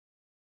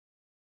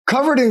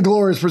Covered in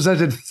Glory is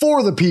presented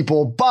for the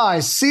people by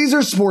Caesar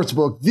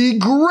Sportsbook, the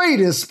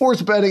greatest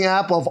sports betting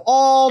app of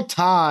all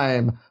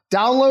time.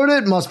 Download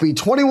it, must be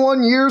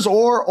 21 years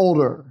or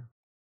older.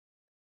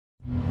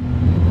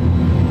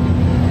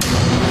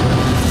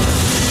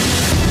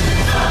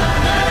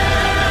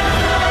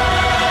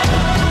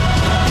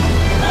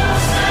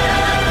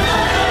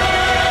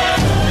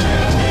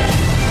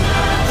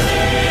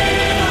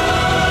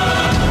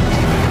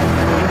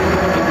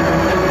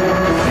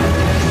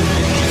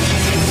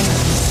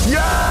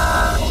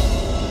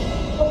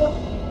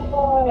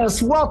 Yes,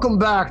 welcome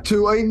back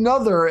to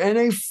another and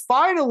a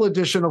final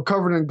edition of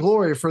Covered in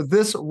Glory for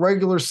this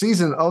regular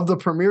season of the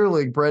Premier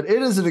League, Brett.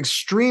 It is an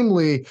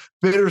extremely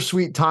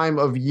bittersweet time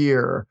of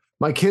year.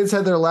 My kids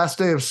had their last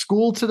day of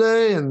school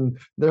today, and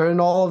they're in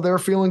all of their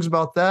feelings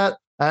about that.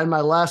 I had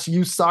my last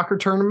youth soccer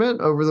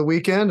tournament over the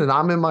weekend, and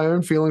I'm in my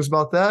own feelings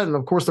about that. And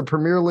of course, the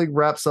Premier League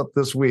wraps up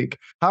this week.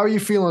 How are you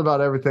feeling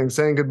about everything?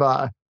 Saying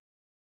goodbye?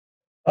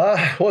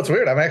 Well, it's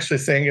weird. I'm actually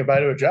saying goodbye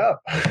to a job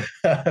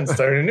and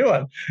starting a new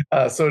one.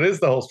 So it is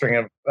the whole string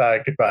of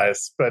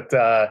goodbyes. But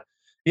I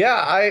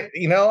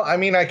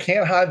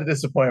can't hide the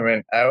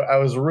disappointment. I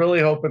was really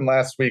hoping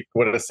last week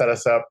would have set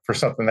us up for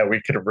something that we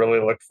could have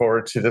really looked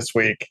forward to this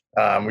week.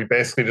 We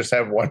basically just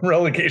have one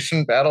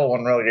relegation battle,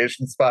 one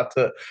relegation spot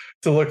to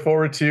look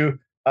forward to.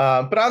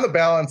 But on the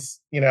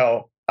balance,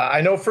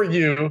 I know for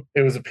you,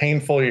 it was a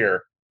painful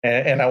year.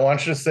 And I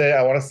want to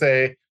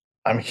say,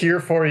 I'm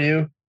here for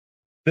you.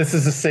 This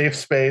is a safe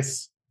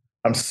space.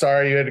 I'm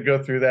sorry you had to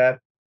go through that.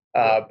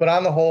 But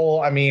on the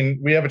whole,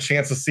 we have a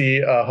chance to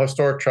see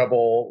historic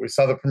treble. We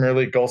saw the Premier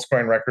League goal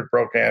scoring record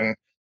broken.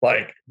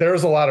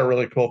 There's a lot of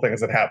really cool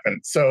things that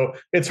happened. So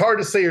it's hard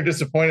to say you're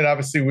disappointed.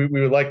 Obviously, we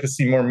would like to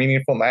see more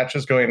meaningful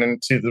matches going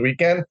into the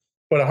weekend,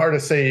 but hard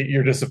to say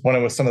you're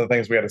disappointed with some of the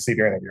things we had to see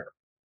during the year.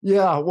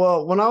 Yeah,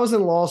 well, when I was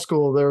in law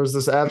school, there was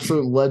this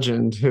absolute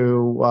legend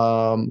who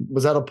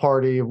was at a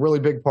party, a really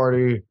big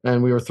party,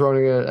 and we were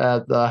throwing it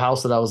at the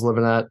house that I was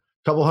living at. A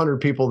couple hundred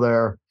people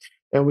there,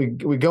 and we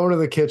go into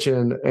the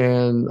kitchen,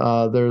 and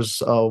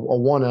there's a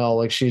 1L,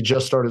 like she had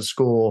just started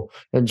school,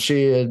 and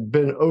she had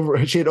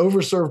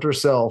overserved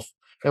herself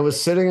and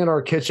was sitting in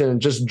our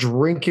kitchen just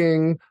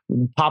drinking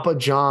Papa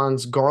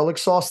John's garlic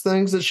sauce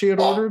things that she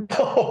had ordered.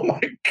 Oh my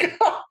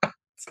God.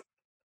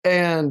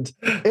 And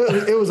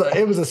it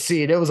was a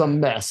scene. It was a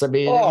mess. It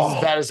was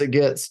as bad as it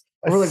gets.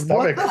 We're like,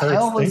 what the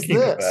hell is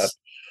this?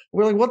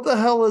 We're like, what the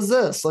hell is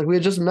this? Like, we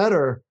had just met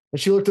her, and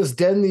she looked us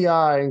dead in the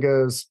eye and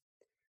goes,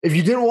 "If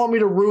you didn't want me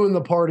to ruin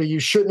the party, you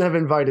shouldn't have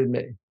invited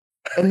me."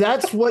 And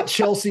that's what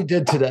Chelsea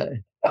did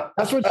today.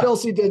 That's what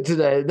Chelsea did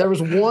today. There was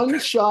one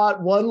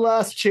shot, one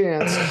last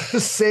chance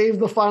to save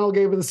the final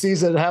game of the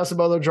season and have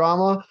some other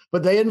drama,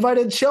 but they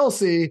invited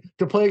Chelsea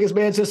to play against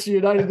Manchester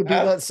United to be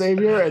that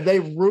savior, and they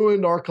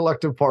ruined our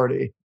collective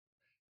party.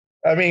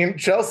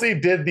 Chelsea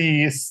did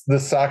the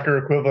soccer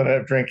equivalent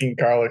of drinking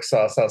garlic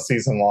sauce all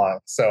season long.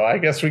 So I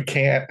guess we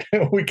can't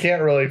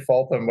really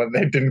fault them when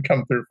they didn't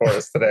come through for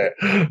us today.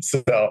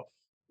 So.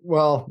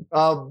 Well,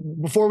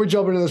 before we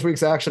jump into this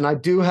week's action, I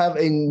do have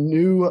a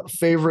new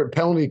favorite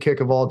penalty kick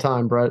of all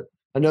time, Brett.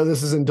 I know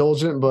this is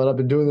indulgent, but I've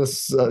been doing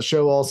this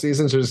show all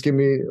season, so just give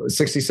me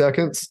 60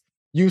 seconds.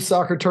 Youth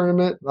soccer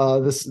tournament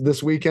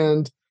this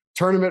weekend.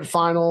 Tournament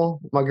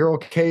final. My girl,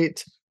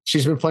 Kate,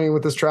 she's been playing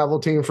with this travel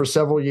team for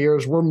several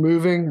years. We're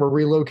moving. We're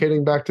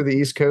relocating back to the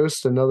East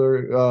Coast.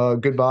 Another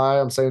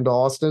goodbye, I'm saying, to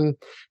Austin,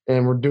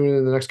 and we're doing it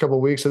in the next couple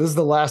of weeks. So this is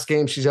the last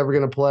game she's ever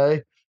going to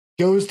play.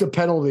 Goes to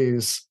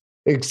penalties.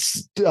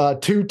 It's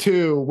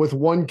 2-2 with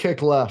one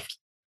kick left.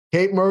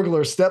 Kate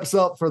Mergler steps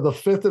up for the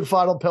fifth and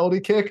final penalty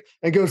kick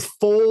and goes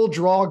full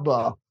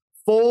Drogba,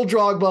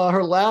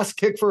 her last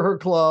kick for her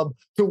club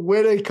to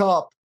win a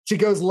cup. She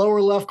goes lower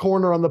left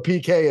corner on the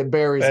PK and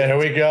buries it. There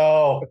we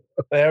go.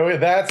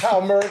 That's how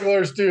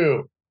Merglers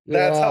do.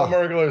 That's how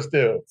Merglers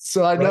do.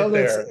 So I know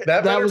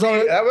that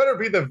better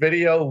be the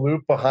video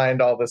loop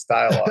behind all this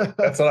dialogue.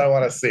 That's what I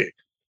want to see.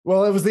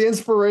 Well, it was the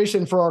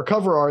inspiration for our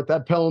cover art,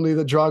 that penalty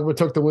that Drogba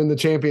took to win the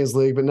Champions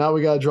League. But now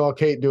we got to draw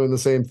Kate doing the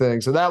same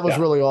thing. So that was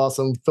really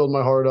awesome. Filled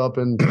my heart up.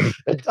 And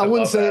I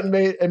wouldn't say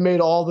it made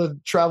all the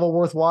travel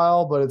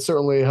worthwhile, but it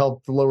certainly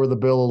helped lower the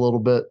bill a little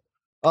bit.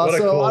 What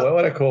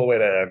a cool way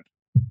to end.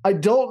 I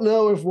don't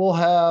know if we'll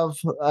have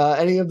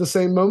any of the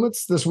same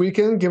moments this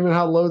weekend, given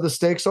how low the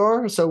stakes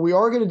are. So we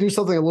are going to do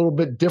something a little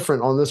bit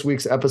different on this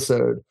week's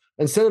episode.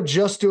 Instead of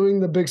just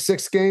doing the big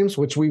six games,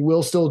 which we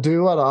will still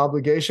do out of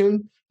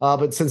obligation,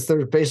 but since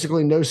there's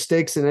basically no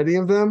stakes in any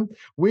of them,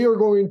 we are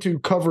going to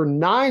cover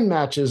 9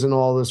 matches in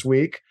all this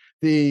week.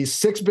 The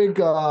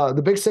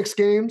big six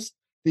games,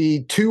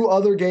 the 2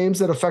 other games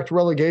that affect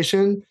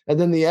relegation, and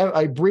then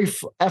a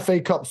brief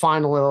FA Cup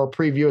final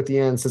preview at the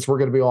end, since we're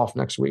going to be off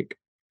next week.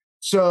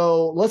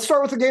 So let's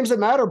start with the games that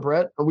matter,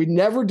 Brett. We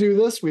never do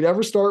this. We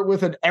never start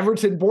with an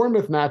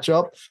Everton-Bournemouth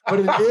matchup, but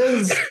it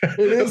is.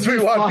 Because we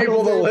want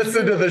people to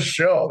listen to the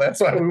show.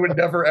 That's why we would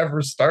never,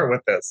 ever start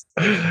with this.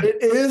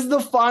 It is the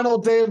final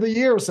day of the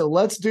year, so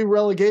let's do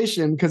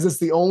relegation because it's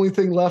the only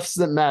thing left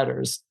that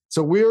matters.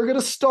 So we are going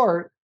to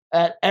start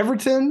at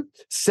Everton,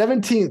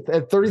 17th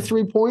at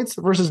 33 points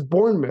versus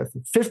Bournemouth,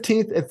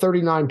 15th at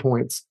 39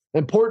 points.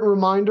 Important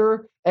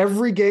reminder,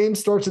 every game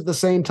starts at the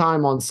same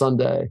time on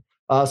Sunday.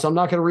 So I'm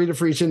not going to read it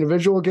for each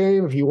individual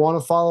game. If you want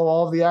to follow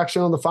all of the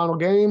action on the final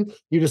game,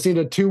 you just need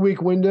a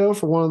 2-week window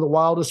for one of the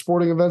wildest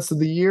sporting events of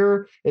the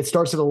year. It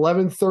starts at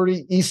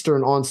 11:30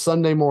 Eastern on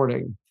Sunday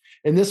morning.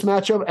 In this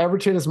matchup,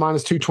 Everton is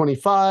minus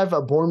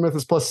 225. Bournemouth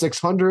is plus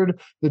 600.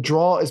 The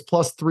draw is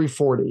plus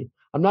 340.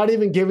 I'm not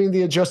even giving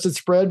the adjusted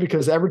spread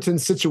because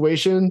Everton's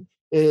situation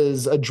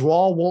is a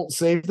draw won't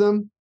save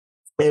them.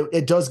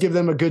 It does give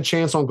them a good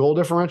chance on goal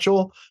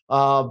differential,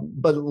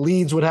 but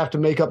Leeds would have to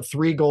make up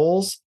 3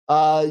 goals. You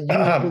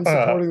have been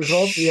supporting the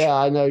club. Yeah,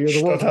 I know. You're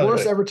the world's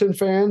worst Everton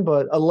fan,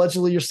 but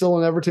allegedly you're still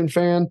an Everton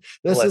fan.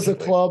 This is a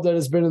club that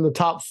has been in the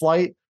top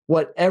flight,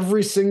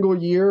 every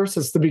single year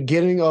since the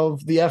beginning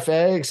of the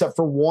FA, except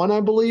for one,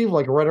 I believe,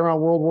 like right around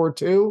World War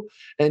II.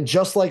 And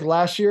just like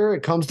last year,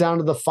 it comes down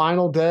to the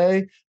final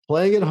day,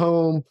 playing at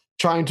home,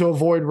 trying to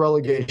avoid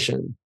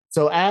relegation.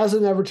 So as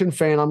an Everton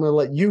fan, I'm going to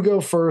let you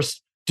go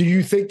first. Do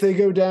you think they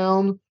go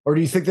down, or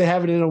do you think they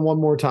have it in one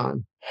more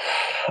time?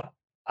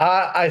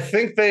 I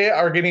think they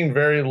are getting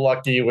very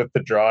lucky with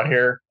the draw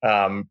here.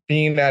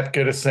 Being at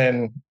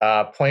Goodison,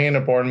 playing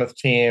a Bournemouth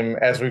team,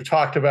 as we've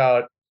talked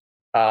about,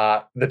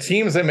 the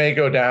teams that may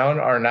go down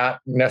are not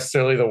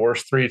necessarily the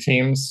worst 3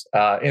 teams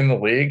in the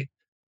league.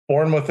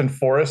 Bournemouth and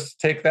Forest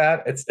take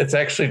that. It's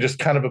actually just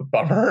kind of a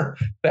bummer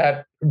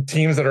that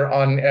teams that are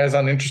as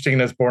uninteresting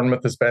as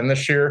Bournemouth has been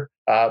this year,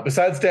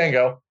 besides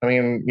Dango, I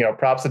mean,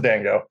 props to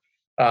Dango.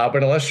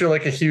 But unless you're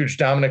like a huge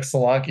Dominic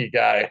Solanke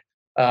guy,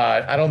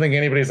 I don't think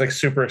anybody's like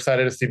super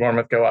excited to see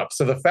Bournemouth go up.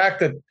 So the fact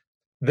that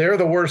they're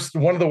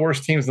one of the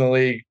worst teams in the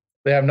league,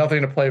 they have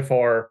nothing to play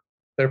for.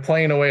 They're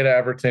playing away to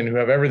Everton, who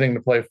have everything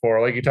to play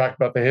for. Like you talked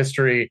about the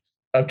history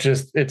of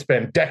it's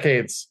been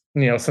decades,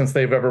 since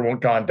they've ever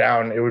gone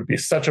down. It would be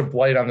such a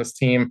blight on this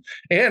team,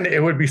 and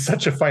it would be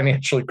such a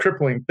financially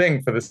crippling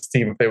thing for this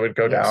team if they would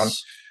go down.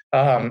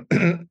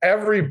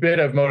 Every bit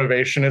of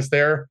motivation is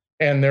there.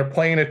 And they're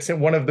playing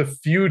one of the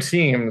few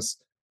teams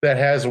that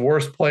has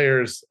worse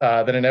players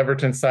than an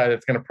Everton side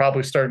that's going to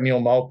probably start Neil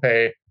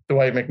Maupay,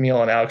 Dwight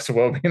McNeil, and Alex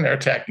Iwobi in their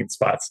attacking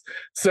spots.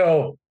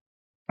 So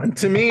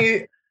to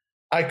me,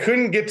 I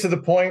couldn't get to the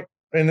point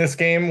in this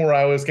game where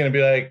I was going to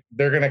be like,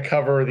 they're going to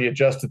cover the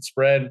adjusted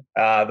spread.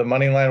 The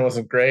money line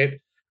wasn't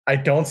great. I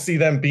don't see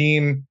them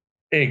being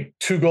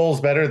 2 goals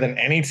better than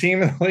any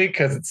team in the league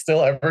because it's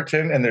still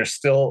Everton and they're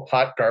still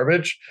hot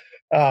garbage.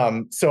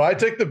 So I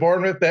took the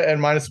Bournemouth at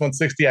minus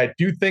 160. I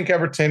do think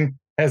Everton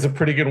has a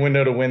pretty good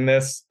window to win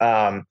this.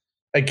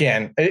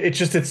 Again,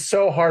 it's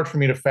so hard for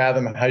me to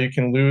fathom how you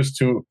can lose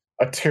to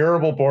a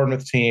terrible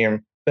Bournemouth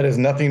team that has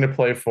nothing to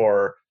play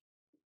for.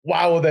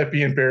 Wow, would that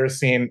be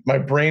embarrassing? My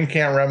brain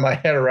can't wrap my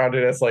head around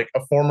it as like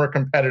a former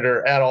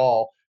competitor at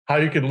all, how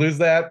you could lose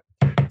that.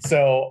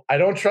 So I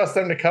don't trust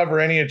them to cover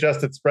any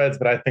adjusted spreads,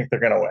 but I think they're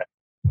going to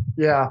win.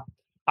 Yeah.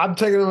 I'm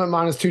taking them at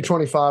minus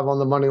 225 on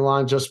the money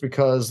line just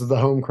because of the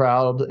home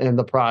crowd and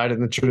the pride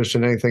and the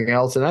tradition and anything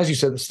else. And as you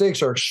said, the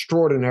stakes are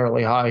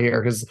extraordinarily high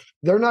here because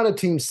they're not a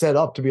team set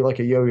up to be like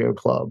a yo-yo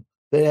club.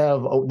 They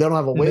don't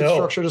have a wage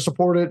structure to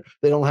support it.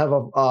 They don't have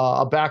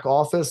a back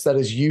office that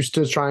is used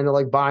to trying to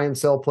like buy and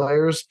sell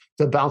players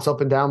to bounce up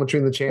and down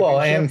between the championships.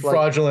 Well, and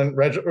fraudulent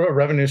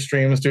revenue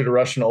streams due to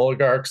Russian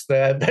oligarchs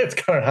that's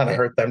going to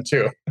hurt them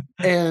too.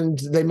 And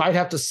they might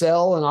have to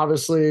sell, and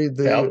obviously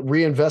the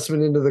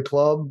reinvestment into the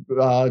club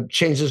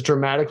changes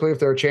dramatically if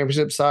they're a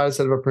championship side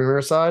instead of a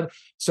premier side.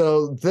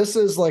 So this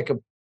is like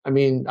I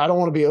don't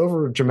want to be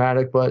over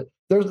dramatic, but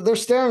they're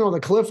staring on the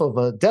cliff of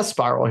a death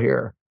spiral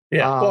here.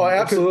 Yeah, well,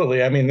 absolutely.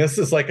 This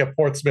is like a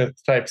Portsmouth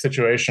type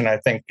situation, I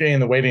think, in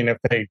the waiting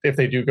if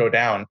they do go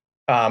down.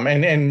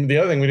 And the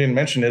other thing we didn't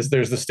mention is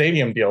there's the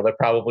stadium deal that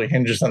probably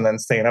hinges on them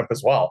staying up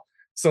as well.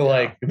 So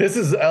like this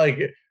is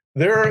like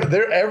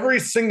they're every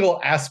single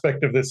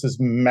aspect of this is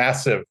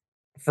massive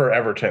for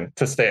Everton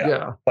to stay up.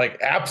 Yeah. Like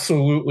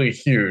absolutely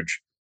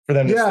huge for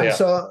them to stay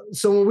up.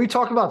 So when we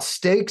talk about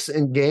stakes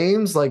and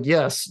games, like,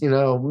 yes,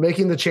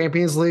 making the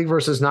Champions League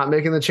versus not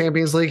making the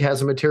Champions League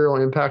has a material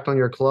impact on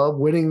your club.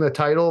 Winning the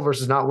title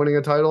versus not winning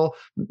a title,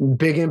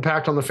 big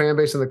impact on the fan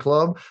base of the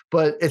club,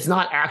 but it's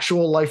not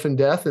actual life and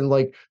death. And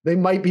like, they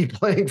might be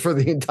playing for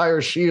the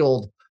entire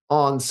Shield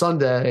on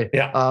Sunday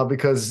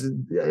because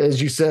as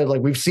you said,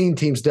 like we've seen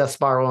teams death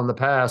spiral in the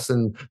past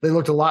and they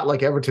looked a lot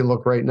like Everton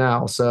look right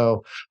now.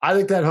 So I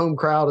think that home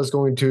crowd is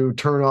going to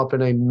turn up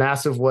in a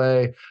massive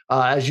way.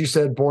 As you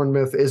said,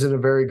 Bournemouth isn't a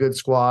very good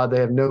squad. They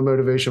have no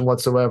motivation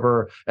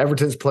whatsoever.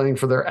 Everton's playing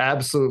for their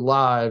absolute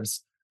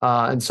lives.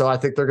 And so I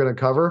think they're going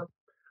to cover,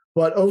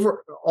 but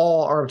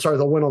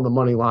they'll win on the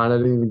money line. I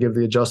didn't even give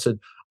the adjusted.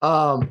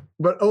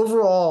 But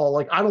overall,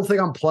 like, I don't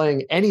think I'm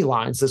playing any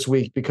lines this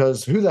week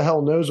because who the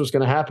hell knows what's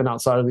going to happen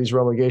outside of these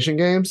relegation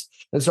games.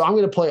 And so I'm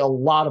going to play a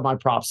lot of my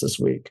props this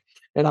week.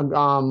 And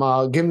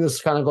I'm giving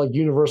this kind of like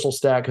universal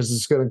stat because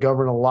it's going to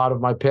govern a lot of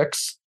my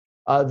picks.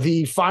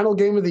 The final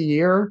game of the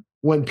year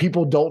when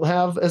people don't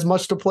have as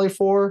much to play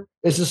for.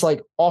 It's just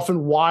like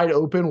often wide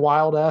open,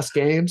 wild ass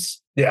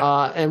games,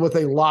 and with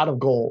a lot of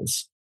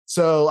goals.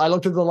 So I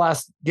looked at the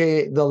last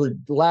game,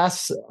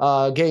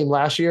 game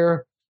last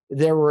year.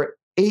 There were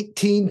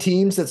 18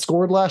 teams that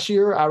scored last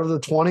year out of the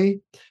 20,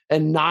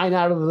 and 9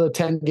 out of the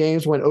 10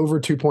 games went over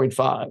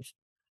 2.5.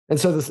 And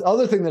so this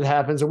other thing that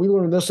happens, and we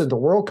learned this at the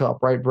World Cup,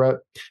 right, Brett,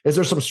 is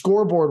there's some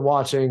scoreboard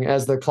watching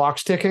as the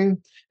clock's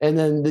ticking, and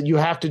then you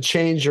have to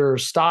change your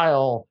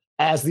style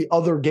as the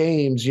other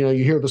games, you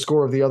hear the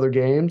score of the other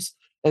games.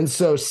 And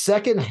so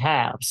second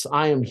halves,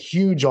 I am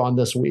huge on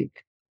this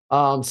week.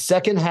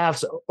 Second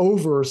halves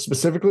over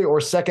specifically, or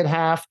second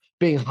half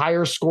being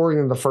higher scoring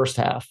than the first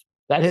half.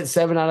 That hit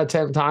 7 out of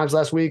 10 times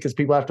last week because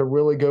people have to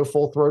really go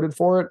full-throated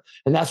for it.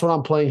 And that's what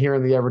I'm playing here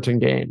in the Everton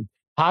game.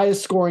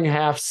 Highest scoring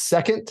half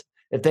second.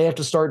 If they have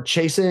to start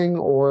chasing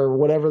or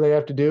whatever they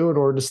have to do in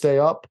order to stay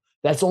up,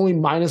 that's only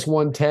minus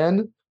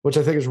 110, which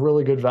I think is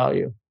really good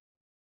value.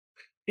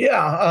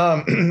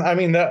 Yeah, I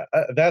mean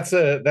that's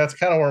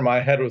kind of where my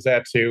head was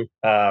at too.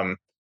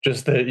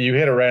 Just that you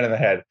hit it right in the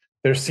head.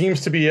 There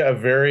seems to be a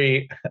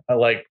very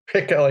a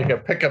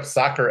pickup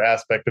soccer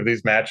aspect of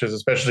these matches,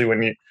 especially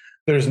when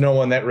there's no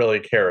one that really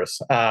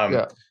cares.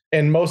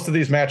 And most of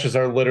these matches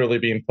are literally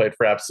being played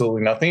for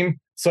absolutely nothing.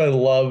 So I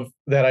love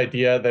that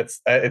idea.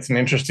 It's an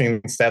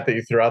interesting stat that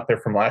you threw out there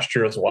from last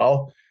year as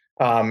well.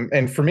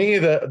 And for me,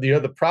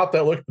 the prop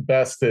that looked the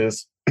best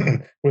is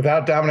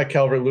without Dominic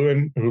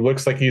Calvert-Lewin, who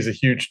looks like he's a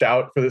huge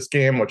doubt for this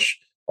game, which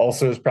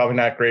also is probably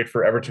not great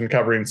for Everton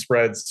covering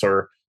spreads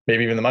or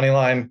maybe even the money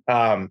line,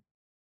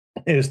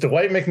 is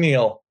Dwight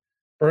McNeil,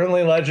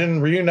 Burnley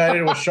legend,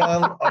 reunited with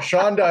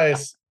Sean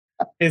Dice,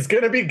 is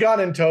going to be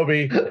gunning,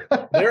 Toby.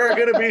 There are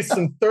going to be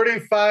some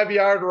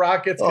 35-yard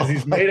rockets because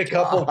he's made a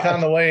couple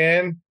on the way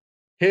in.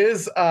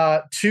 His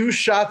 2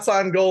 shots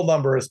on goal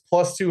number is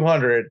plus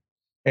 200.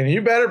 And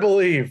you better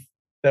believe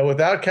that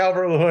without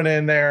Calvert-Lewin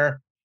in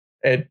there,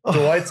 and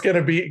Dwight's going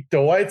to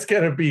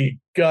be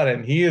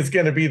gunning. He is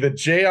going to be the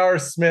J.R.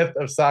 Smith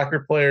of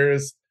soccer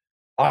players.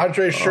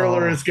 Andre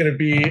Schürrle is going to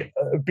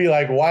be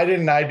like, why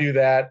didn't I do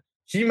that?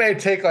 He may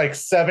take like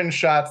 7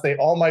 shots. They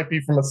all might be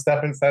from a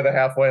step inside the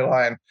halfway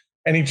line.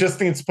 And he just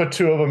needs to put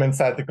 2 of them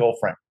inside the goal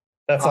frame.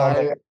 That's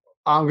all.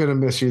 I'm going to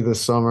miss you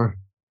this summer.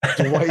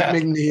 Dwight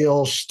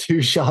McNeil,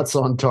 2 shots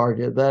on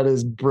target. That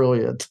is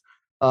brilliant.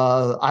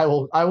 I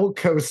will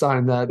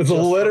co-sign that. It's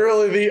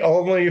literally the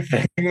only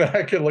thing that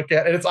I can look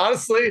at. And it's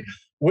honestly,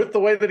 with the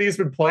way that he's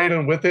been playing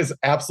and with his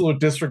absolute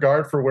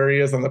disregard for where he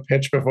is on the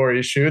pitch before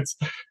he shoots,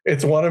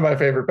 it's one of my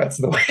favorite bets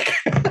of the week.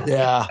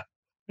 Yeah.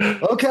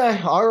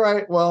 Okay. All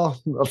right. Well,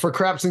 for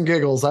craps and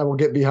giggles, I will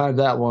get behind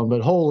that one.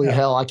 But holy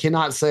hell, I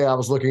cannot say I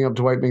was looking up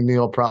Dwight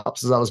McNeil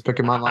props as I was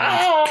picking my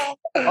lines.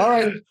 All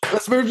right.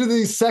 Let's move to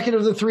the second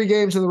of the 3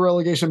 games in the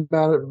relegation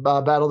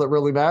battle that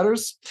really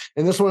matters.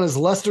 And this one is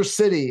Leicester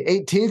City,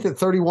 18th at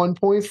 31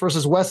 points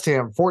versus West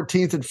Ham,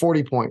 14th at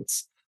 40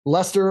 points.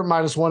 Leicester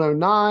minus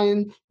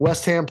 109,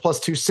 West Ham plus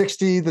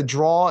 260. The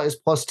draw is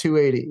plus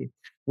 280.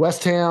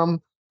 West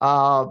Ham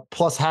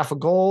plus half a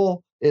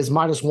goal is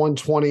minus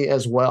 120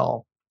 as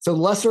well. So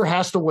Leicester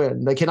has to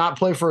win. They cannot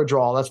play for a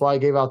draw. That's why I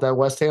gave out that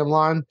West Ham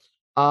line.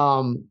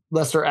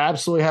 Leicester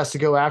absolutely has to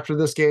go after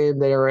this game.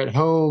 They are at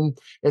home.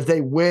 If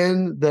they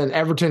win, then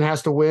Everton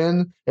has to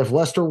win. If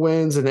Leicester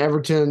wins and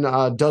Everton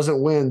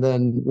doesn't win,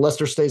 then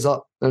Leicester stays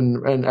up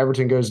and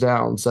Everton goes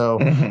down. So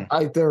I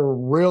think they're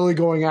really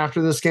going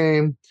after this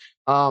game.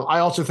 I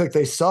also think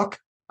they suck.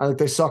 I think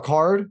they suck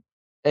hard.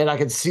 And I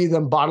can see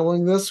them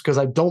bottling this because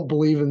I don't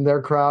believe in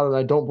their crowd and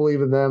I don't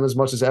believe in them as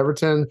much as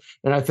Everton.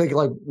 And I think,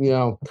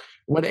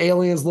 when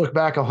aliens look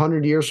back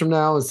 100 years from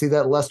now and see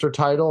that Leicester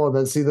title and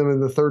then see them in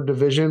the 3rd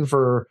division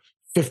for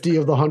 50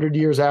 of the 100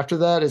 years after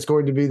that, it's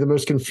going to be the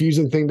most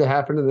confusing thing to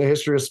happen in the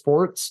history of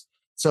sports.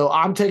 So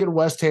I'm taking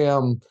West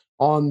Ham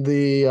on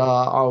the,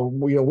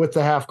 with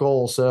the half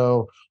goal.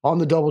 So on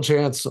the double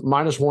chance,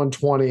 minus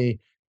 120.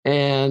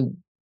 And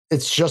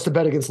it's just a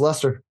bet against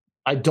Leicester.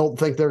 I don't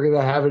think they're going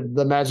to have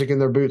the magic in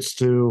their boots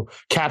to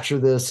capture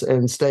this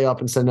and stay up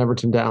and send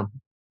Everton down.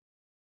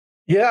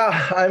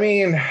 Yeah, I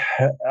mean,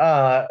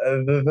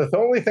 the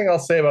only thing I'll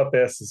say about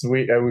this is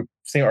we've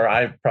seen, or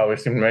I probably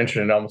seem to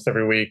mention it almost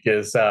every week,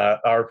 is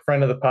our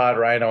friend of the pod,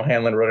 Ryan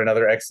O'Hanlon, wrote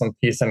another excellent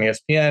piece on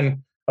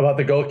ESPN about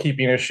the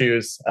goalkeeping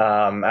issues.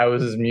 I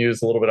was his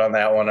muse a little bit on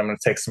that one. I'm going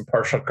to take some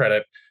partial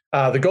credit.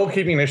 The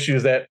goalkeeping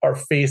issues that are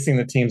facing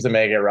the teams that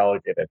may get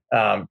relegated.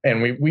 And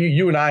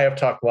you and I have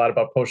talked a lot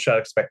about post-shot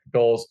expected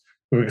goals.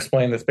 We've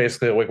explained this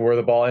basically like where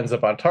the ball ends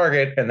up on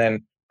target and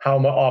then how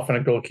often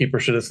a goalkeeper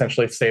should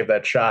essentially save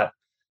that shot.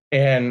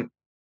 And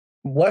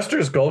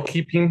Leicester's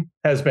goalkeeping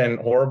has been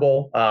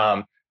horrible.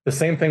 The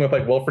same thing with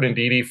like Wilfred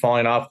Ndidi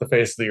falling off the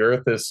face of the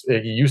earth.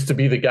 He used to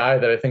be the guy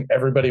that I think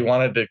everybody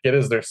wanted to get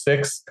as their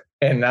 6th.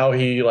 And now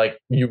you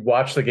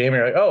watch the game and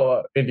you're like,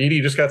 oh,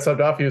 Ndidi just got subbed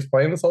off. He was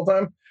playing this whole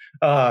time.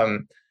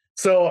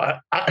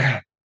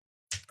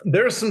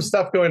 There's some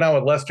stuff going on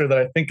with Leicester that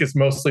I think is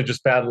mostly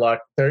just bad luck.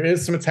 There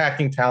is some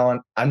attacking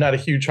talent. I'm not a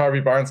huge Harvey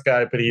Barnes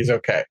guy, but he's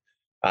okay.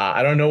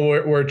 I don't know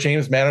where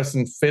James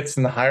Madison fits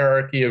in the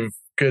hierarchy of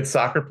good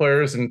soccer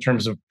players in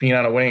terms of being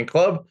on a winning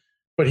club,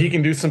 but he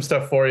can do some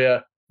stuff for you.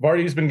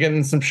 Vardy's been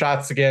getting some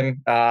shots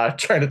again,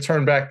 trying to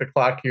turn back the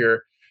clock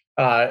here.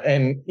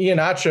 And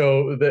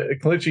Kelechi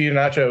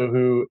Iheanacho,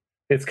 who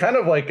it's kind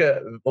of like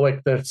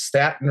the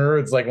stat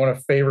nerds, like one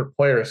of favorite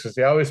players, because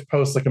he always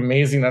posts like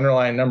amazing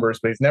underlying numbers,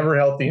 but he's never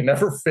healthy and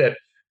never fit.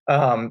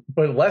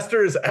 But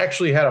Leicester has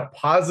actually had a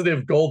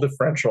positive goal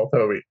differential,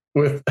 Toby,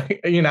 with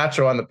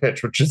Iheanacho on the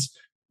pitch, which is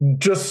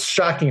just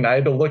shocking. I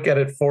had to look at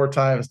it 4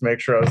 times to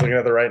make sure I was looking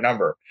at the right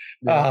number.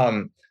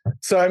 Yeah.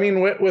 So, I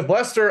mean, with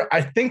Leicester,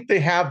 I think they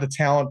have the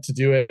talent to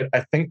do it.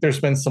 I think there's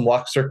been some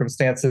luck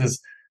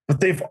circumstances, but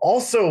they've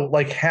also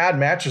like had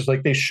matches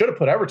like they should have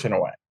put Everton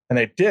away and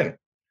they didn't.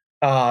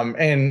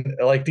 And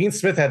like Dean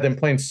Smith had them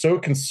playing so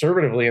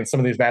conservatively in some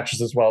of these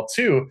matches as well,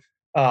 too.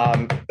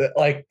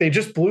 Like they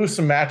just blew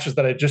some matches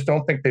that I just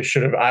don't think they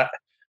should have.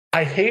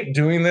 I hate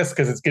doing this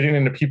because it's getting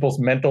into people's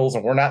mentals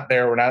and we're not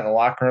there. We're not in the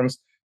locker rooms,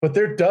 but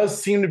there does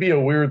seem to be a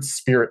weird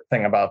spirit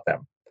thing about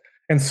them.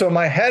 And so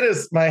my head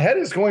is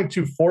going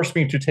to force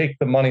me to take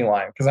the money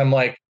line because I'm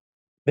like,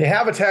 they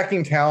have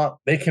attacking talent,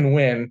 they can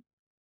win,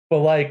 but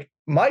like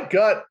my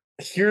gut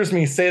hears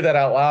me say that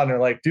out loud, and they're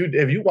like, "Dude,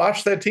 have you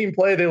watched that team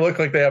play? They look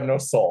like they have no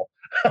soul."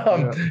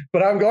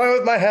 But I'm going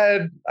with my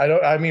head.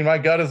 My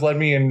gut has led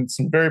me in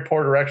some very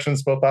poor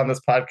directions, both on this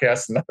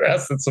podcast and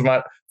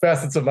other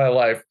facets of my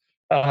life.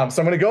 So I'm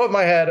going to go with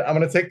my head. I'm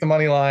going to take the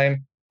money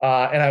line,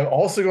 and I'm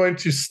also going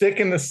to stick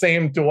in the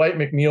same Dwight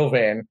McNeil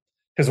vein.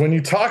 Because when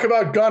you talk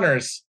about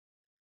gunners,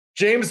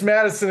 James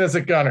Madison is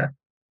a gunner.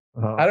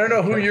 I don't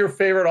know who your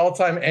favorite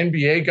all-time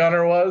NBA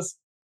gunner was,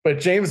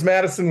 but James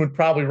Madison would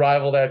probably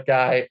rival that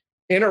guy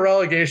in a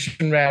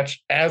relegation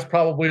match as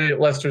probably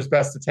Leicester's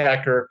best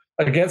attacker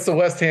against the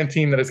West Ham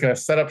team that is going to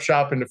set up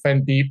shop and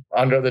defend deep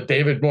under the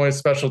David Moyes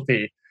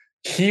specialty.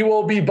 He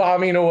will be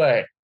bombing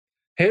away.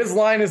 His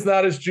line is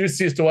not as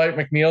juicy as Dwight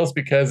McNeil's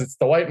because it's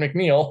Dwight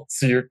McNeil,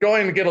 so you're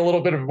going to get a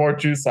little bit of more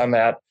juice on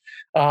that.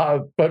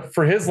 But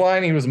for his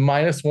line, he was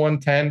minus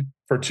 110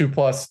 for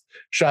 2+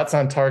 shots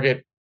on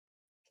target.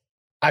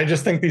 I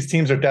just think these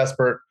teams are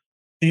desperate.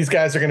 These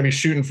guys are going to be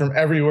shooting from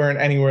everywhere and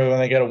anywhere when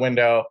they get a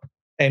window.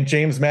 And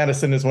James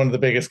Madison is one of the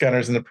biggest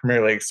gunners in the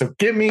Premier League. So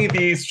give me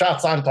these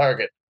shots on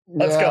target.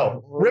 Let's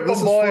go. Rip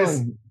them, boys.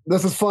 Fun.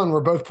 This is fun.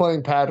 We're both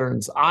playing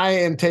patterns. I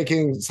am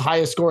taking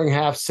highest scoring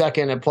half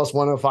second at plus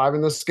 105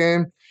 in this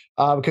game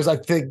because I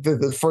think that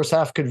the first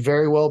half could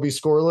very well be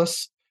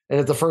scoreless. And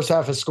if the first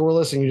half is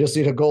scoreless and you just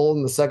need a goal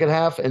in the second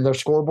half and they're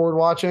scoreboard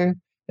watching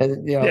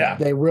and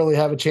they really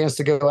have a chance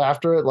to go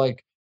after it,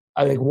 like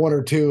I think 1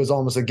 or 2 is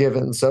almost a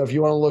given. So if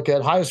you want to look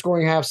at highest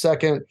scoring half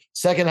second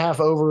half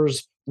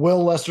overs,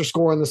 will Leicester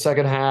score in the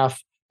second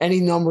half?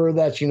 Any number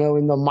that's,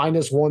 in the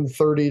minus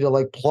 130 to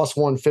like plus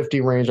 150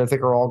 range, I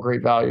think are all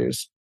great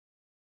values.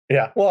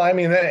 Yeah. Well, I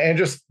mean, and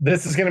just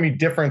this is going to be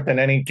different than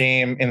any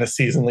game in the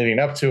season leading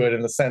up to it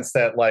in the sense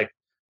that like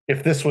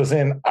if this was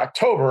in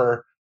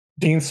October,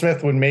 Dean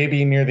Smith would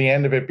maybe near the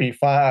end of it be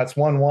fine. It's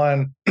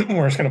 1-1.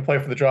 We're just going to play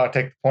for the draw,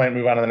 take the point,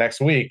 move on to the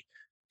next week.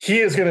 He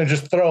is going to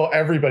just throw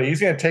everybody. He's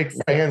going to take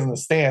fans in the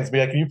stands, be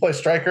like, "Can you play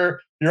striker?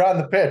 You're on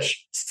the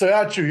pitch.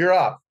 Statue, you're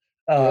off."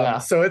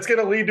 So it's going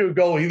to lead to a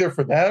goal either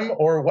for them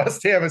or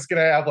West Ham is going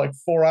to have like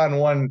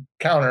 4-on-1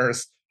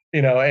 counters,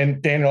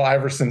 and Daniel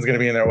Iverson's going to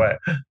be in their way.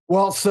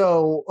 Well,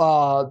 so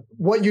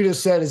what you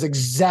just said is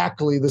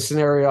exactly the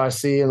scenario I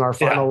see in our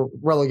final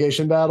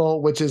relegation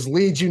battle, which is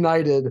Leeds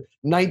United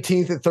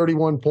 19th at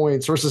 31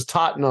 points versus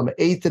Tottenham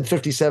 8th at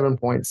 57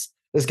 points.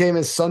 This game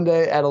is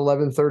Sunday at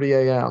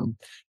 11:30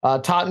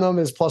 a.m. Tottenham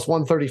is plus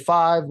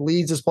 135.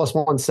 Leeds is plus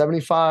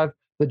 175.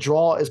 The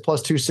draw is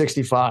plus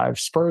 265.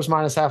 Spurs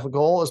minus half a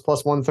goal is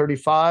plus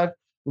 135.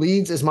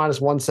 Leeds is minus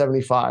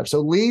 175.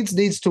 So Leeds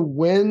needs to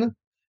win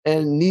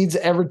and needs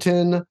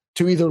Everton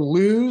to either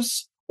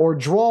lose or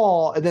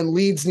draw, and then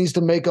Leeds needs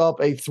to make up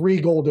a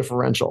 3-goal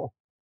differential.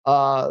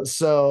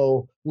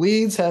 So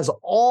Leeds has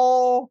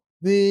all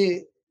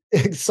the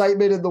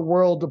excitement in the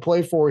world to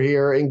play for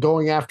here in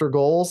going after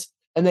goals,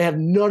 and they have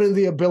none of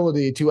the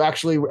ability to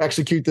actually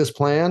execute this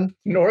plan.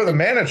 Nor the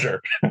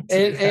manager.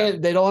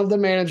 and they don't have the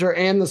manager,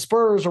 and the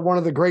Spurs are one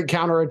of the great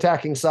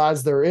counterattacking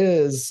sides there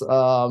is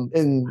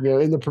in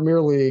the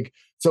Premier League.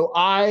 So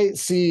I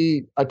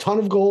see a ton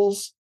of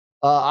goals.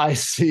 I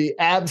see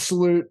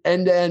absolute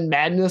end-to-end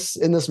madness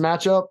in this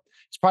matchup.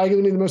 It's probably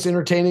going to be the most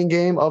entertaining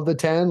game of the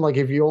 10. Like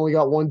if you only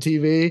got one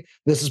TV,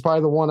 this is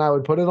probably the one I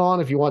would put it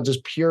on if you want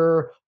just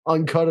pure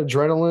uncut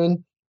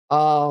adrenaline.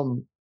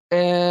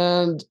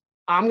 And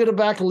I'm going to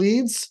back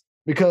Leeds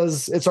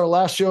because it's our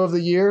last show of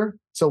the year.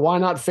 So why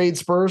not fade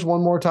Spurs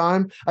one more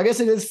time? I guess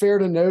it is fair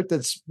to note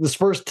that the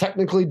Spurs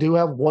technically do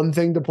have one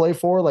thing to play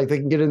for. Like they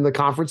can get in the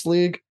Conference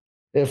League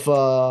if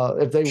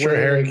they sure, win.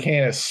 Harry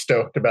Kane is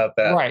stoked about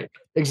that. Right.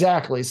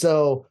 Exactly.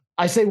 So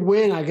I say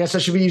win. I guess I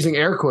should be using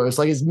air quotes.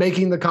 Like is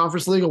making the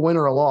Conference League a win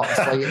or a loss?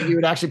 Like you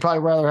would actually probably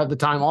rather have the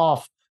time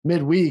off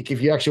midweek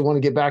if you actually want to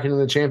get back into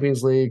the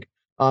Champions League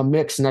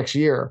mix next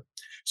year.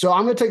 So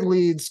I'm going to take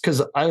Leeds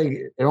because I think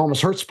it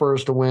almost hurts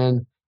Spurs to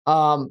win.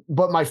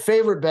 But my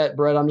favorite bet,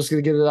 Brett, I'm just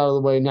going to get it out of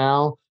the way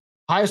now.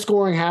 High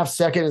scoring half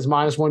second is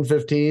minus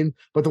 115.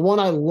 But the one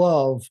I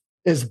love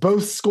is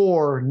both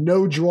score,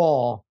 no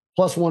draw,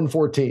 plus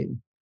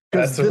 114.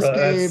 Because this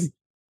game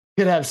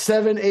could have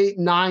 7, 8,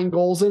 9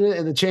 goals in it.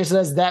 And the chance it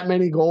has that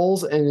many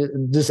goals and it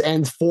just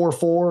ends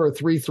 4-4 or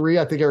 3-3,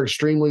 I think are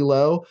extremely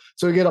low.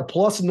 So you get a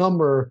plus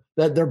number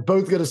that they're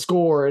both going to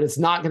score and it's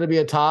not going to be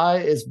a tie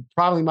is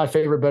probably my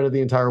favorite bet of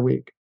the entire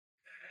week.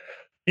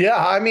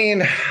 Yeah, I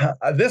mean,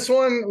 this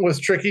one was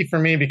tricky for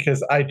me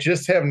because I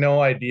just have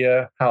no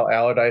idea how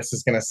Allardyce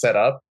is going to set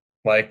up.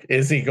 Like,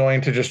 is he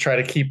going to just try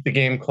to keep the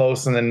game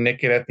close and then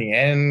nick it at the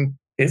end?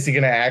 Is he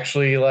going to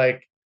actually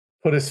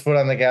put his foot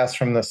on the gas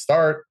from the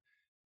start?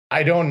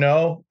 I don't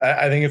know.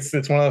 I think it's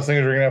one of those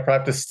things we're going to probably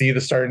have to see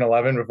the starting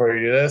 11 before we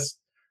do this.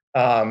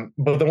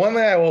 But the one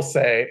thing I will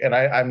say, and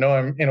I know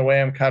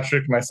I'm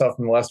contradicting myself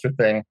in the Leicester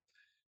thing,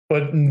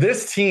 but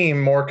this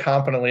team more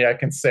confidently I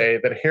can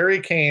say that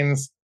Harry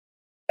Kane's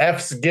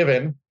F's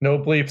given, no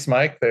bleeps,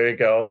 Mike, there you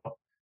go,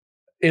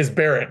 is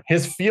barren.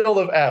 His field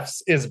of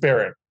F's is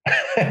barren.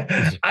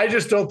 I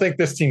just don't think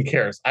this team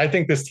cares. I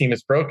think this team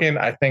is broken.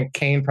 I think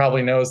Kane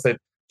probably knows that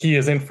he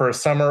is in for a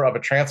summer of a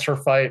transfer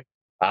fight.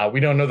 We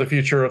don't know the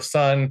future of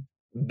Son.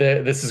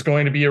 This is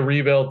going to be a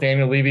rebuild.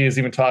 Daniel Levy has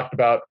even talked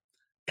about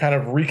kind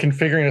of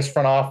reconfiguring his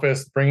front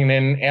office, bringing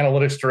in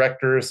analytics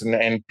directors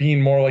and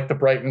being more like the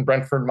Brighton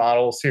Brentford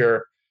models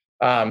here.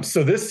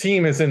 So this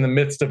team is in the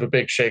midst of a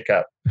big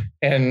shakeup.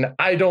 And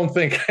I don't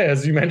think,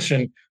 as you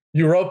mentioned,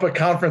 Europa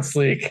Conference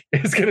League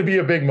is going to be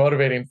a big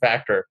motivating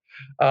factor.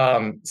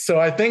 So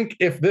I think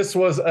if this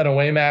was an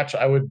away match,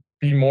 I would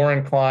be more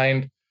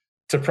inclined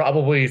to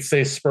probably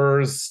say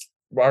Spurs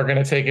are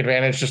going to take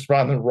advantage just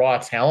on the raw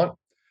talent.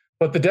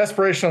 But the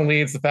desperation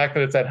leads, the fact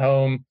that it's at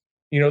home,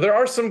 there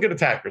are some good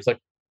attackers. Like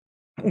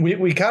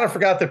we kind of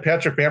forgot that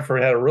Patrick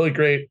Bamford had a really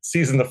great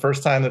season the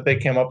first time that they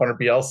came up under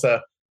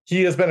Bielsa.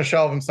 He has been a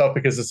shell of himself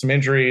because of some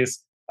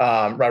injuries.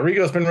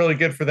 Rodrigo's been really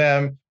good for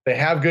them. They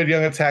have good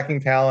young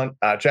attacking talent.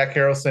 Jack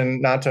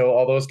Harrison, Nato,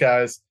 all those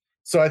guys.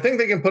 So I think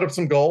they can put up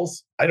some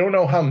goals. I don't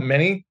know how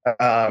many.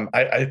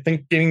 I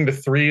think getting to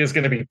 3 is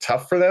going to be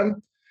tough for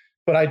them.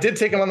 But I did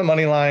take them on the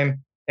money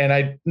line.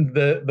 And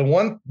the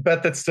one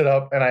bet that stood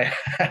up, and I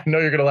know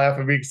you're going to laugh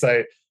at me because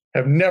I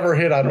have never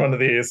hit on one of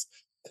these,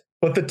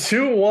 but the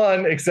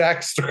 2-1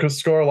 exact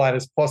score line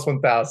is plus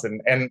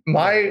 1,000. And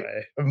my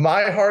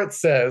heart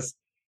says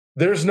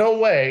there's no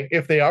way,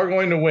 if they are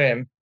going to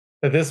win,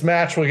 that this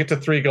match will get to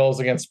 3 goals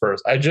against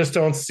Spurs. I just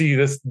don't see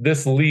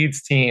this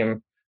Leeds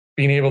team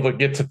being able to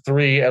get to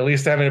 3, at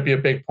least having it be a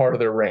big part of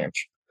their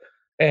range.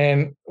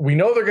 And we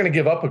know they're going to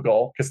give up a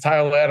goal because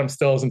Tyler Adams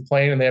still isn't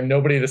playing and they have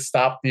nobody to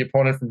stop the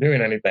opponent from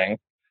doing anything.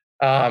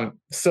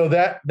 So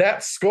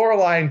that score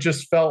line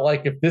just felt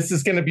like if this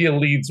is going to be a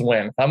Leeds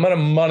win, I'm going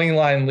to money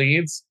line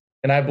Leeds,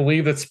 and I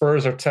believe that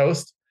Spurs are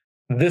toast.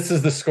 This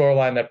is the score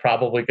line that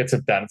probably gets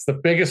it done. It's the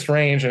biggest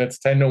range and it's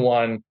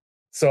 10-1.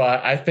 So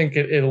I think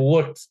it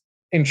looked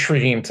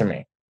intriguing to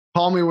me.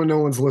 Call me when no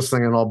one's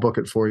listening and I'll book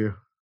it for you.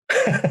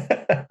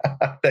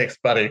 Thanks,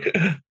 buddy.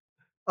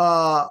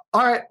 All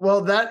right.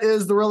 Well, that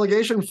is the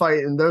relegation fight,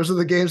 and those are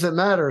the games that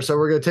matter. So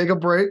we're going to take a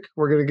break.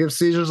 We're going to give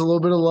Caesars a little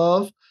bit of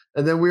love,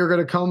 and then we are going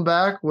to come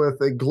back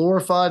with a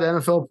glorified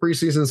NFL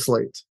preseason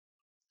slate.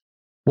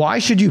 Why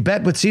should you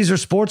bet with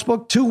Caesars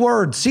Sportsbook? 2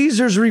 words,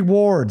 Caesars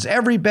Rewards.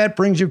 Every bet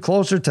brings you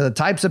closer to the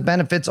types of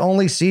benefits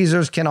only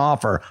Caesars can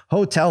offer.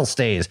 Hotel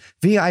stays,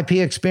 VIP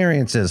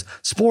experiences,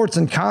 sports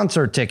and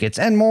concert tickets,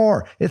 and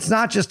more. It's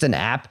not just an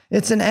app,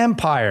 it's an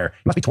empire.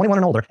 You must be 21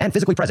 and older and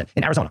physically present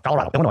in Arizona,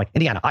 Colorado, Illinois,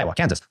 Indiana, Iowa,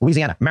 Kansas,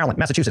 Louisiana, Maryland,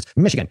 Massachusetts,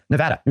 Michigan,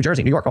 Nevada, New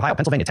Jersey, New York, Ohio,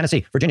 Pennsylvania,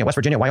 Tennessee, Virginia, West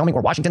Virginia, Wyoming,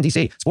 or Washington,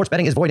 D.C. Sports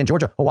betting is void in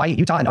Georgia, Hawaii,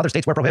 Utah, and other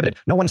states where prohibited.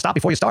 No one to stop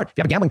before you start. If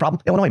you have a gambling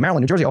problem, Illinois,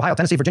 Maryland, New Jersey, Ohio,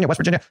 Tennessee, Virginia, West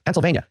Virginia,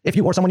 Pennsylvania. If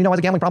you or someone you know has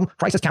a gambling problem,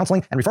 crisis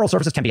counseling and referral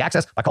services can be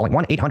accessed by calling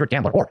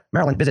 1-800-GAMBLER. Or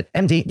Maryland, visit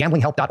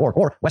mdgamblinghelp.org.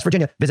 Or West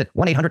Virginia, visit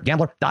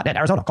 1-800-GAMBLER.net.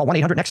 Arizona, call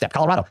 1-800-NEXT-STEP.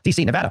 Colorado,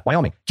 D.C., Nevada,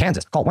 Wyoming,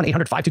 Kansas, call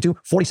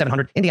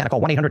 1-800-522-4700. Indiana, call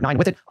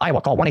 1-800-9-WITH-IT.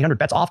 Iowa, call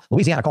 1-800-BETS-OFF.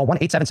 Louisiana, call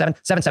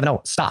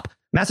 1-877-770-STOP.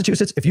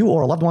 Massachusetts, if you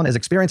or a loved one is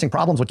experiencing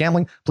problems with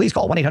gambling, please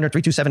call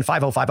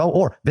 1-800-327-5050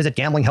 or visit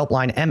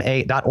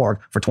gamblinghelplinema.org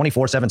for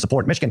 24/7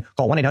 support. Michigan,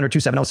 call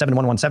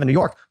 1-800-270-7117. New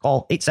York,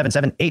 call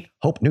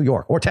 877-8-HOPE-NEW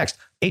YORK or text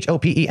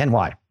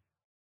HOPENY.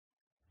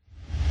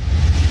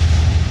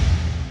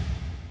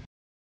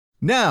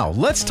 Now,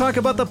 let's talk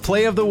about the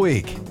play of the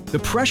week. The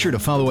pressure to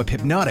follow up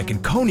Hypnotic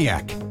and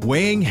Cognac,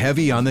 weighing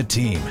heavy on the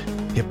team.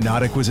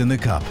 Hypnotic was in the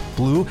cup,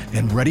 blue,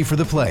 and ready for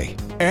the play.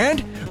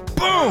 And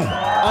boom!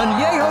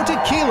 Añejo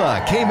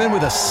Tequila came in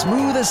with a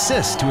smooth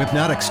assist to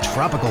Hypnotic's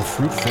tropical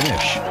fruit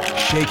finish.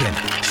 Shaken,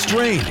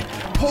 strained,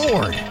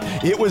 poured.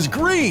 It was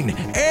green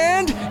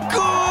and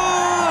good!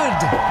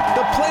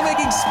 The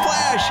playmaking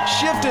splash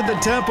shifted the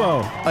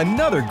tempo.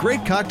 Another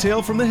great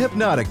cocktail from the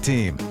Hypnotic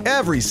team.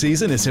 Every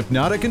season is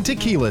Hypnotic and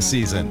Tequila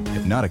season.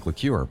 Hypnotic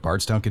Liqueur,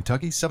 Bardstown,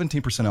 Kentucky,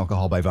 17%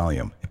 alcohol by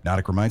volume.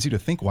 Hypnotic reminds you to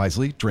think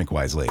wisely, drink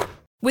wisely.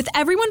 With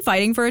everyone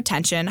fighting for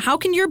attention, how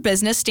can your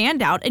business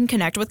stand out and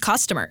connect with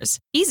customers?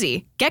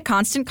 Easy. Get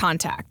Constant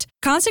Contact.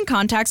 Constant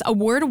Contact's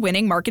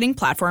award-winning marketing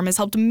platform has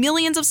helped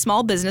millions of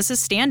small businesses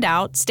stand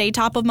out, stay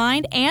top of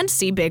mind, and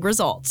see big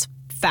results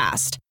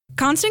fast.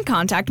 Constant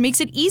Contact makes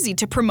it easy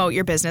to promote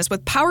your business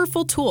with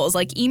powerful tools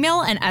like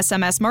email and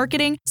SMS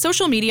marketing,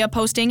 social media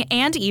posting,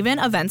 and even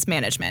events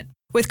management.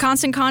 With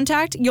Constant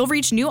Contact, you'll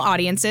reach new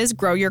audiences,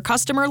 grow your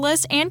customer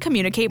list, and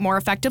communicate more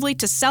effectively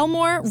to sell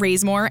more,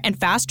 raise more, and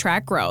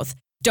fast-track growth.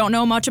 Don't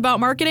know much about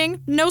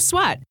marketing? No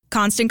sweat.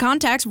 Constant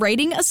Contact's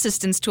writing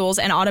assistance tools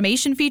and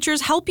automation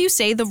features help you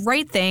say the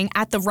right thing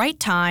at the right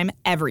time,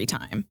 every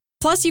time.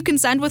 Plus, you can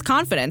send with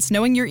confidence,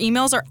 knowing your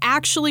emails are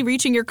actually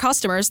reaching your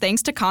customers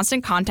thanks to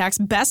Constant Contact's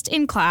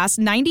best-in-class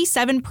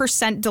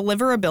 97%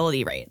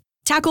 deliverability rate.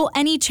 Tackle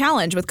any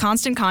challenge with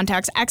Constant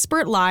Contact's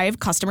expert live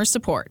customer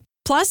support.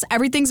 Plus,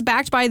 everything's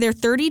backed by their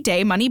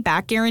 30-day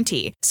money-back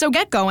guarantee. So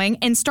get going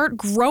and start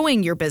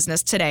growing your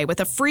business today with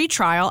a free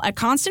trial at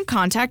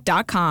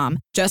ConstantContact.com.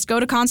 Just go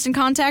to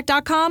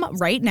ConstantContact.com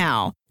right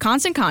now.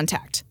 Constant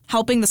Contact,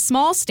 helping the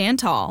small stand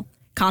tall.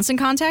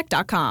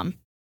 ConstantContact.com.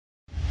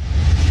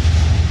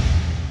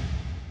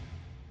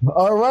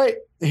 All right,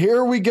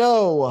 here we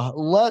go.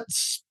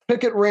 Let's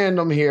pick at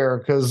random here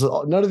because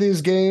none of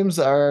these games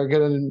are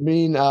going to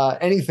mean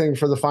anything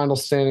for the final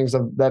standings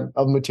of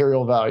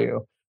material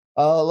value.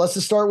 Let's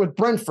just start with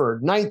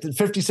Brentford, 9th at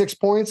 56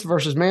 points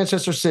versus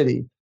Manchester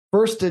City,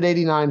 1st at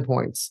 89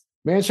 points.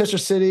 Manchester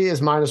City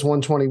is minus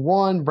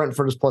 121.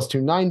 Brentford is plus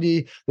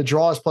 290. The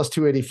draw is plus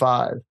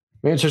 285.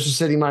 Manchester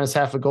City minus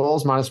half a goal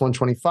is minus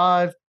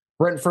 125.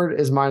 Brentford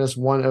is minus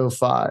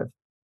 105.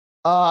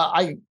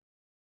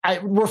 I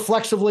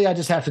reflexively, I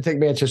just have to take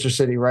Manchester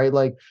City, right?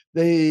 Like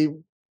the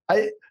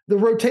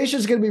rotation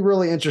is going to be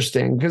really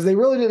interesting because they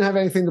really didn't have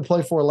anything to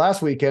play for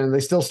last weekend, and they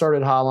still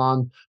started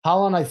Haaland.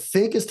 Haaland, I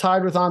think, is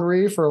tied with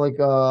Henry for like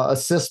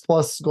assists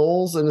plus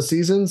goals in the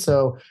season.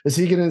 So is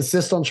he going to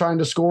insist on trying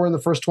to score in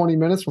the first 20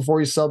 minutes before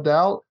he's subbed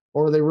out?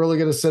 Or are they really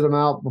going to sit him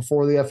out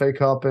before the FA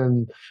Cup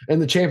and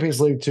the Champions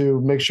League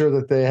to make sure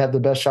that they have the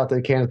best shot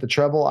they can at the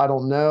treble? I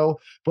don't know.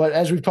 But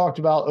as we've talked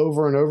about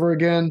over and over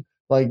again,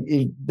 like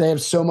they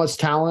have so much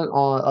talent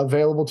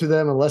available to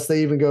them, unless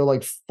they even go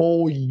like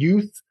full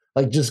youth,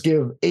 like just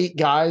give 8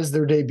 guys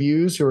their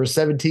debuts who are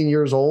 17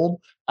 years old.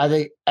 I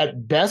think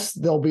at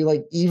best they'll be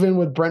like even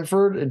with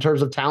Brentford in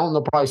terms of talent.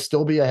 They'll probably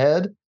still be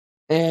ahead.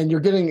 And you're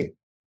getting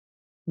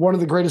one of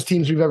the greatest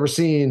teams we've ever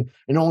seen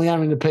and only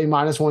having to pay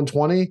minus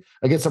 120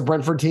 against a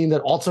Brentford team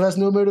that also has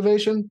no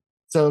motivation.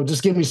 So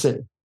just give me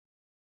City.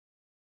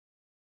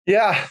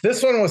 Yeah,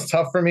 this one was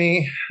tough for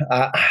me.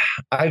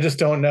 I just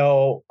don't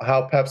know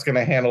how Pep's going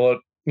to handle it.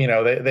 You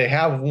know, they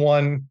have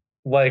one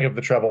leg of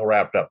the treble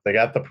wrapped up. They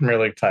got the Premier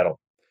League title.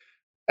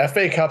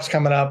 FA Cup's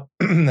coming up,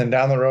 and then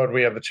down the road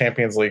we have the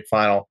Champions League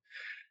final.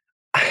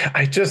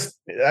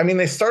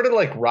 They started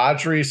like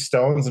Rodri,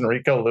 Stones, and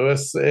Rico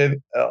Lewis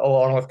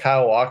along with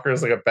Kyle Walker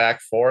as like a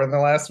back four in the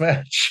last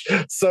match.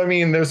 So, I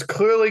mean, there's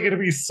clearly going to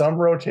be some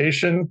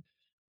rotation.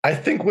 I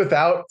think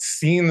without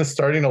seeing the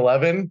starting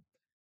 11,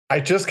 I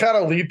just kind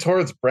of lead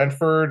towards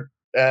Brentford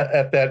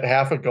at that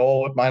half a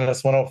goal with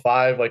minus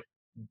 105, like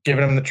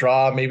giving them the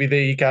draw. Maybe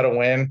they eke out a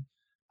win.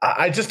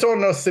 I just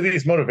don't know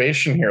City's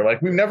motivation here.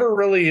 Like we've never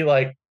really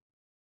like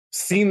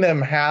seen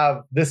them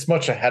have this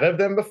much ahead of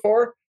them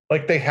before.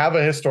 Like they have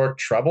a historic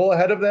treble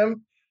ahead of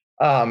them.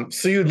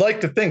 So you'd like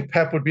to think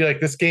Pep would be like,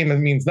 this game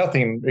means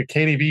nothing.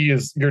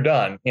 KDB you're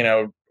done. You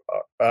know,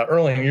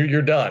 Erling,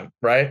 you're done,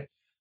 right?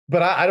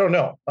 But I don't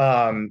know.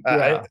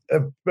 Like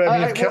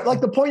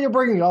the point you're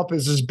bringing up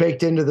is just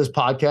baked into this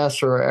podcast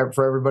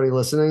for everybody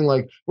listening.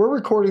 Like we're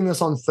recording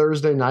this on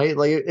Thursday night.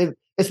 Like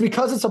it's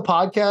because it's a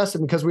podcast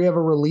and because we have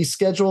a release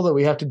schedule that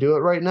we have to do it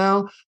right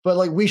now. But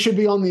like we should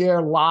be on the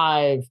air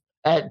live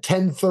at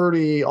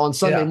 10:30 on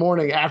Sunday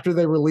morning after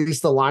they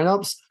release the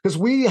lineups because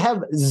we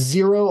have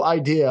zero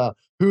idea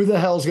who the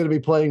hell is going to be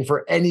playing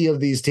for any of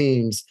these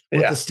teams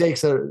with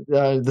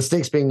the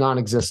stakes being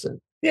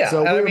non-existent. Yeah,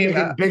 so we're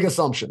making big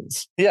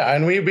assumptions. Yeah,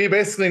 and we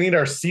basically need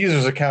our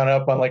Caesars account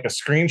up on like a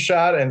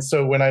screenshot. And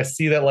so when I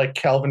see that like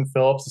Calvin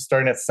Phillips is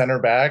starting at center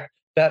back,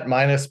 that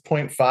minus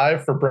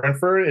 0.5 for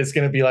Brentford is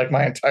going to be like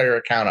my entire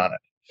account on it.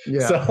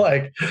 Yeah. So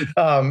like,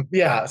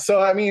 So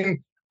I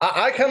mean,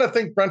 I kind of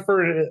think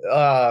Brentford,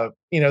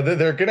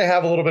 they're going to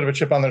have a little bit of a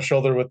chip on their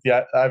shoulder with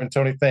the Ivan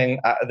Toney thing.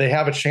 They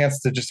have a chance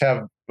to just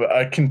have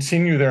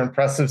continue their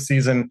impressive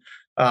season.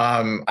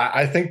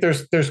 I think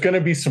there's going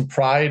to be some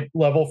pride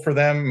level for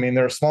them. I mean,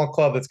 they're a small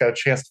club that's got a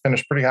chance to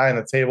finish pretty high on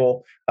the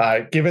table,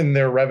 given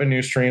their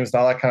revenue streams and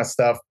all that kind of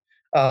stuff.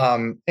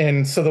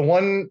 And so the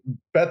one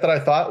bet that I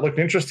thought looked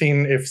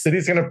interesting, if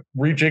City's going to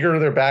rejigger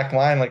their back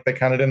line like they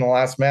kind of did in the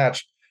last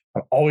match,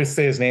 I always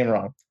say his name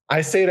wrong.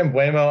 I say it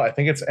Mbuemo. I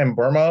think it's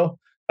Mbermo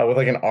with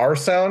like an R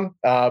sound.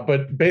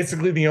 But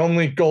basically the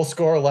only goal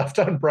scorer left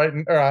on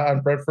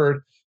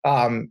Brentford,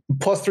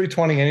 plus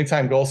 320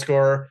 anytime goal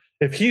scorer.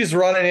 If he's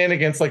running in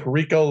against like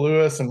Rico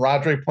Lewis and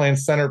Rodri playing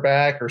center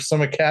back or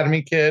some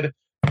academy kid,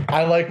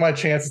 I like my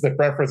chances that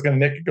Brentford's going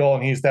to nick a goal,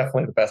 and he's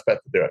definitely the best bet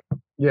to do it.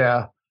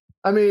 Yeah.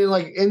 I mean,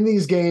 like in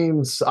these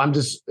games, I'm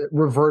just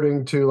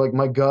reverting to like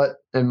my gut,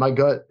 and my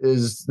gut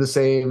is the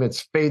same.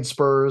 It's fade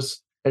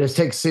Spurs, and it's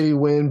take City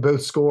win,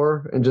 both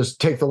score, and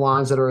just take the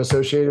lines that are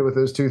associated with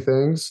those two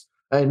things.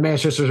 And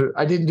Manchester,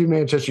 I didn't do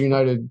Manchester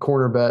United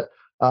corner bet,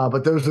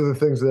 but those are the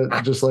things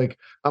that just like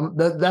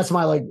that's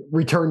my like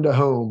return to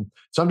home.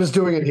 So I'm just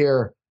doing it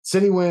here.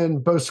 City win,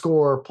 both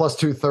score, plus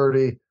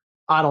 230.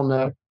 I don't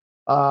know.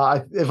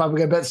 If I'm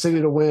going to bet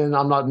City to win,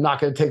 I'm not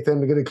going to take them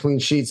to get a clean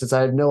sheet since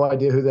I have no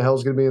idea who the hell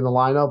is going to be in the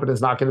lineup, and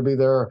it's not going to be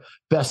their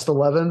best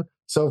 11.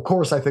 So of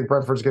course, I think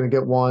Brentford's going to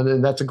get one,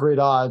 and that's a great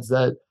odds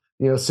that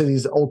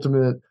City's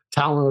ultimate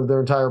talent of their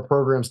entire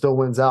program still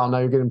wins out. Now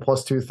you're getting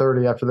plus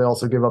 230 after they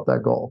also give up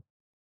that goal.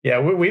 Yeah,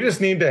 we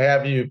just need to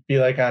have you be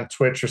like on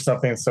Twitch or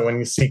something. So when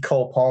you see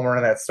Cole Palmer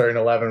in that starting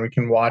 11, we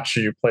can watch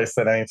you place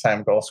that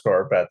anytime goal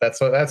scorer bet. That's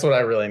what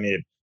I really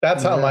need.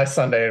 That's how my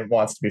Sunday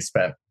wants to be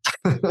spent.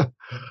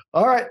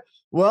 All right.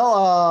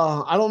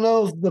 Well, I don't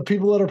know if the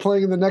people that are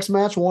playing in the next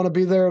match want to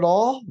be there at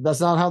all. That's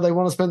not how they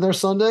want to spend their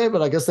Sunday,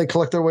 but I guess they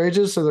collect their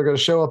wages, so they're going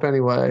to show up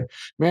anyway.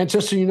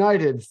 Manchester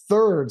United,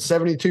 3rd,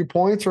 72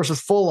 points versus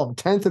Fulham,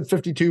 10th and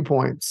 52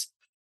 points.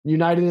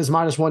 United is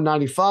minus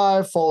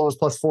 195. Fulham is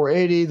plus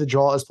 480. The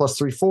draw is plus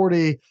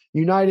 340.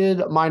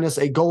 United minus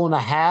a goal and a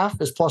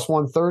half is plus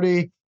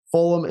 130.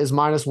 Fulham is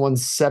minus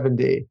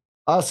 170.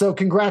 So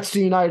congrats to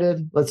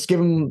United. Let's give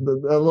them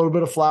a little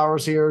bit of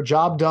flowers here.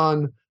 Job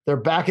done. They're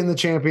back in the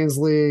Champions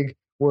League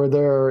where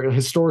they're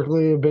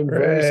historically have been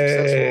very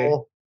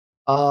successful.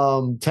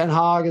 Ten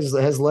Hag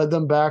has led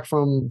them back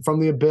from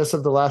the abyss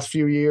of the last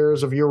few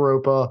years of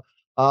Europa.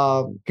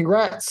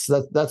 Congrats.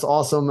 That's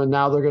awesome. And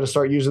now they're going to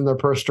start using their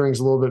purse strings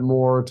a little bit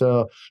more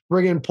to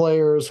bring in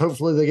players.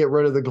 Hopefully they get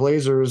rid of the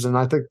Glazers. And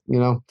I think,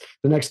 the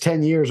next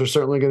 10 years are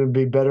certainly going to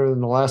be better than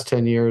the last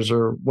 10 years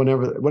or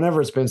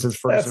whenever it's been since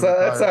first.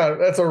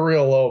 That's a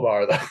real low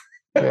bar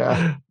though.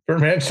 Yeah. For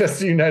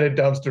Manchester United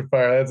dumpster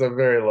fire, that's a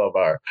very low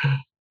bar.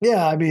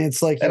 Yeah. I mean,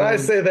 it's like, and I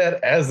say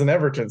that as an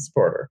Everton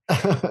supporter.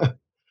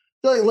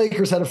 The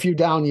Lakers had a few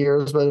down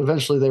years, but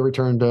eventually they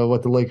returned to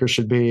what the Lakers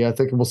should be. I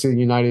think we'll see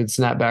United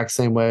snap back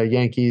same way.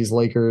 Yankees,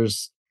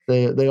 Lakers,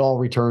 they all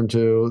return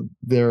to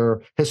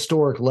their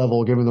historic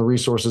level given the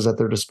resources at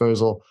their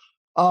disposal.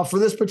 For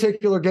this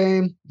particular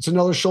game, it's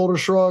another shoulder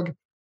shrug.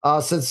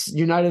 Since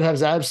United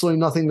has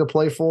absolutely nothing to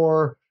play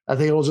for, I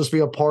think it'll just be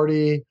a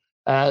party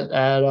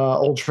at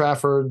Old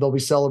Trafford. They'll be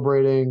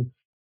celebrating.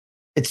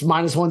 It's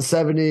minus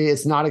 170.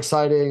 It's not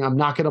exciting. I'm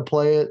not going to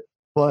play it,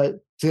 but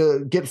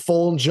to get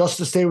Fulham just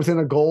to stay within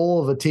a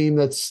goal of a team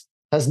that's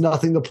has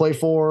nothing to play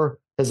for,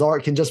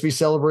 can just be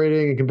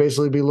celebrating and can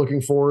basically be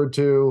looking forward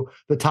to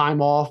the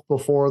time off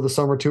before the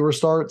summer tour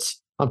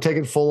starts. I'm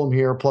taking Fulham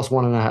here plus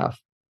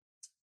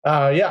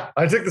 1.5. Yeah,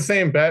 I took the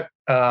same bet,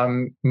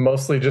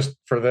 mostly just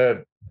for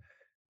the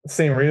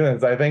same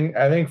reasons. I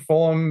think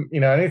Fulham,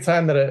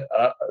 anytime that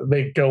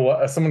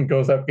someone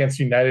goes up against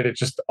United, it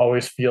just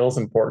always feels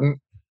important.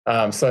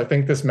 So I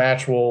think this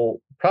match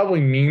will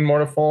probably mean more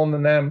to Fulham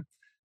than them.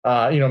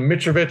 Alexander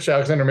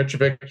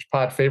Mitrovic,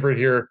 pod favorite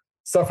here,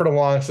 suffered a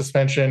long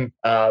suspension.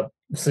 So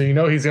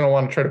he's going to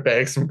want to try to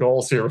bag some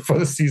goals here before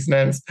the season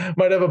ends.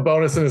 Might have a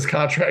bonus in his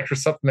contract or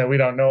something that we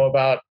don't know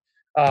about.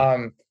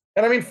 And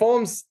I mean,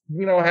 Fulham's,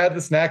 had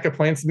this knack of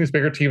playing some of these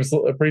bigger teams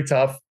pretty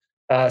tough.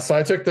 So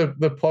I took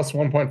the plus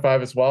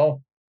 1.5 as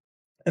well.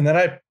 And then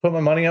I put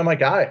my money on my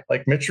guy,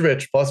 like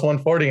Mitrovic, plus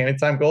 140,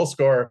 anytime goal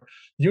scorer.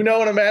 In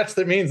a match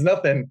that means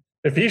nothing,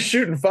 if he's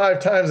shooting 5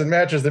 times in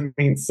matches that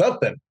mean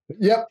something,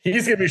 yep,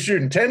 he's going to be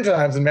shooting 10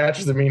 times in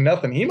matches that mean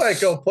nothing. He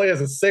might go play as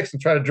a 6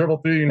 and try to dribble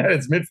through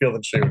United's midfield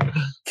and shoot.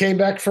 Came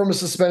back from a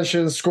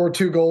suspension, scored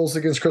 2 goals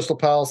against Crystal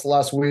Palace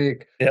last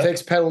week. Yep.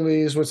 Takes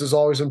penalties, which is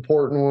always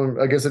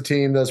important against a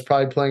team that's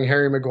probably playing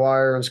Harry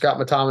Maguire and Scott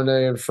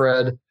McTominay and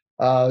Fred.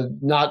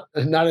 Not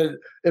an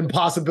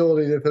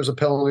impossibility if there's a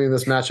penalty in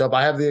this matchup.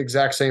 I have the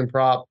exact same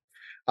prop.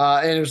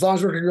 And as long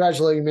as we're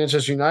congratulating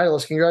Manchester United,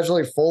 let's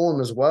congratulate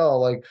Fulham as well.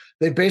 Like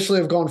they basically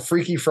have gone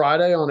Freaky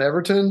Friday on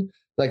Everton.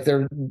 Like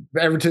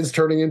Everton's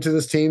turning into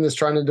this team that's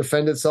trying to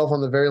defend itself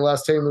on the very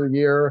last game of the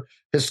year.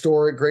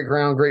 Historic, great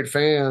ground, great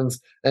fans.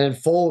 And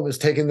Fulham is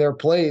taking their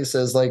place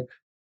as like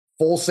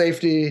full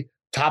safety,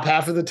 top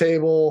half of the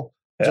table,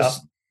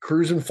 just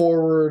cruising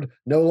forward,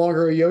 no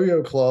longer a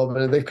yo-yo club.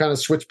 And they've kind of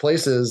switched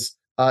places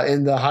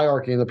in the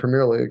hierarchy in the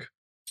Premier League.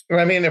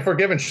 I mean, if we're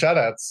giving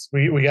shout-outs,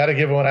 we got to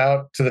give one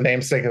out to the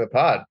namesake of the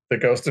pod, the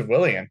Ghost of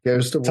Willian.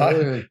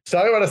 Willian.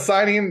 Talk about a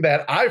signing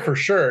that I, for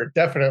sure,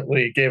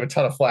 definitely gave a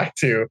ton of flack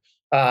to.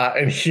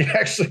 And he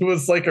actually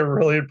was like a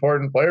really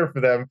important player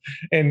for them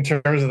in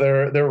terms of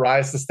their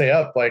rise to stay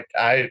up. Like,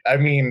 I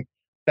mean,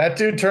 that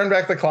dude turned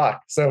back the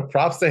clock. So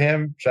props to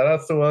him.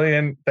 Shout-outs to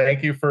Willian.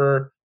 Thank you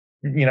for,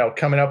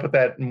 coming up with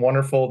that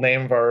wonderful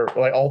name of our,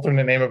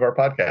 alternate name of our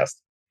podcast.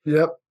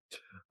 Yep.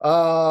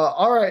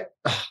 All right,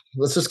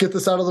 let's just get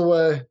this out of the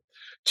way.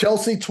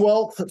 Chelsea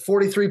 12th,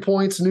 43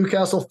 points.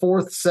 Newcastle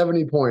 4th,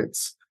 70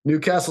 points.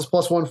 Newcastle's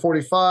plus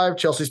 145.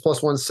 Chelsea's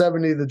plus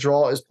 170. The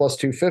draw is plus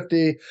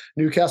 250.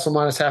 Newcastle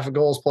minus half a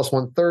goal is plus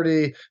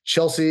 130.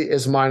 Chelsea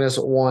is minus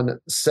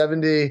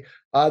 170.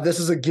 This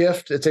is a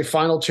gift. It's a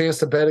final chance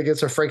to bet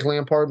against a Frank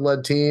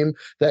Lampard-led team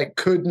that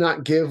could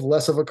not give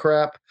less of a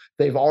crap.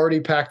 They've already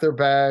packed their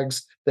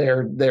bags.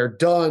 They're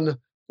done.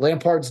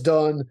 Lampard's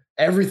done.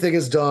 Everything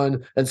is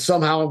done. And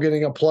somehow I'm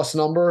getting a plus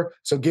number.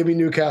 So give me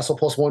Newcastle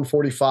plus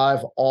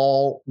 145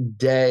 all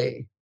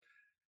day.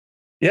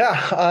 Yeah,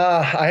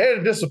 I had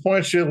to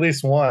disappoint you at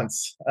least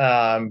once.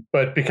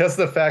 But because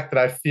of the fact that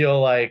I feel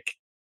like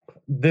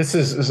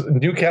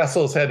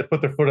Newcastle has had to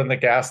put their foot on the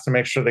gas to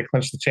make sure they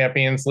clinch the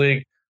Champions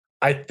League,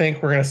 I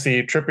think we're going to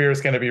see Trippier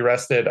is going to be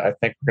rested. I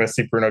think we're going to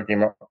see Bruno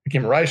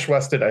Guimaraes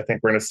rested. I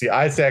think we're going to see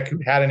Isaac, who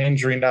had an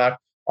injury knock,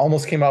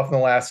 almost came off in the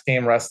last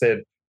game,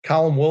 rested.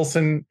 Callum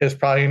Wilson is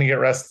probably going to get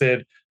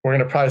rested. We're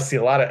going to probably see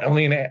a lot of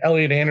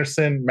Elliot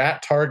Anderson,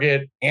 Matt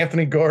Target,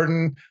 Anthony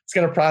Gordon. It's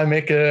going to probably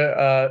make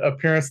a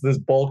appearance of this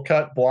bold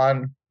cut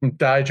blonde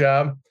dye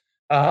job.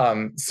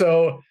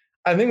 So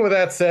I think with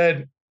that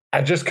said,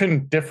 I just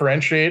couldn't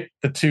differentiate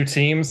the two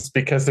teams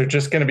because they're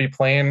just going to be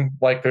playing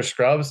like they're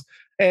scrubs.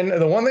 And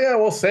the one thing I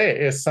will say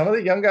is some of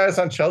the young guys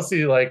on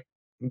Chelsea, like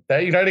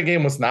that United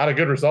game was not a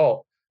good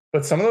result,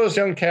 but some of those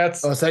young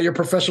cats. Oh, is that your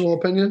professional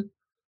opinion?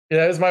 Yeah,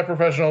 that is my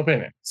professional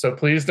opinion. So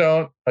please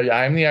don't.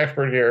 I'm the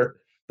expert here.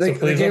 They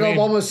gave up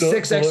almost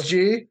 6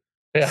 XG.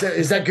 Yeah.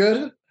 Is that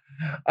good?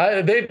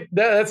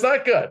 That's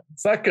not good.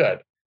 It's not good.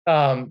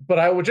 But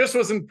I just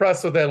was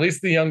impressed with at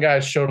least the young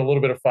guys showed a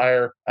little bit of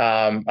fire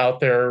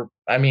out there.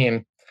 I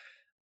mean,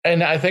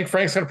 and I think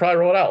Frank's going to probably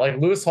roll it out. Like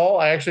Lewis Hall,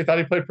 I actually thought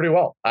he played pretty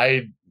well.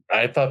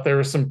 I thought there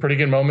were some pretty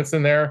good moments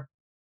in there.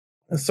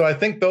 So I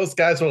think those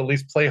guys will at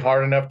least play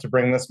hard enough to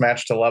bring this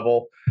match to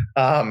level.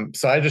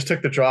 So I just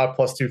took the draw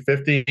plus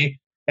 250.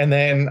 And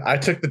then I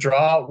took the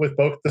draw with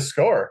both the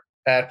score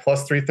at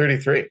plus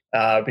 333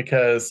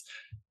 because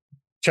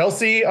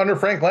Chelsea under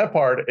Frank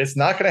Lampard is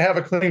not going to have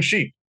a clean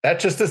sheet. That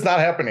just is not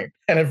happening.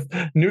 And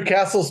if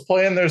Newcastle's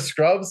playing their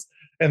scrubs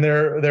and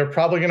they're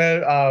probably going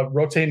to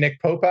rotate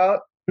Nick Pope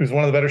out, who's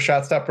one of the better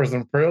shot stoppers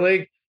in the Premier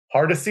League,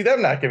 hard to see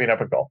them not giving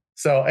up a goal.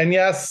 So, and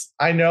yes,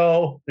 I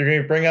know you're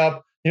going to bring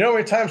up, you know how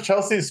many times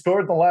Chelsea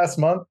scored in the last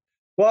month?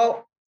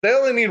 Well, they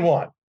only need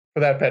one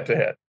for that bet to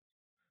hit.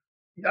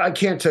 I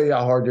can't tell you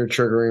how hard you're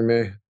triggering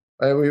me.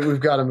 We've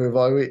got to move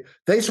on.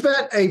 They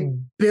spent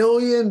 $1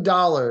 billion,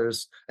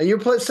 and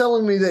you're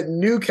telling me that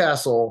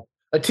Newcastle,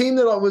 a team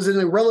that was in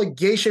a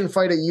relegation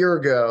fight a year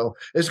ago,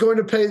 is going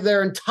to pay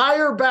their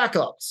entire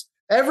backups,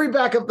 every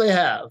backup they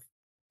have,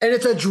 and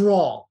it's a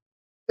draw.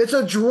 It's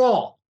a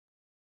draw.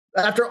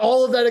 After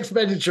all of that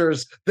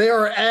expenditures, they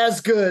are as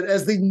good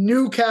as the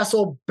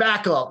Newcastle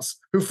backups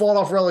who fought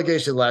off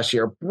relegation last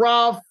year.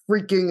 Bravo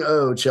freaking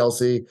oh,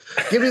 Chelsea.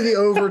 Give me the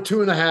over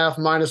 2.5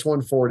 minus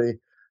 140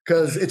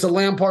 because it's a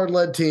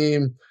Lampard-led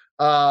team.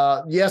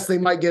 Yes, they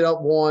might get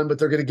up 1, but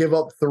they're going to give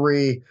up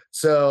 3.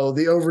 So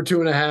the over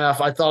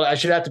 2.5, I thought I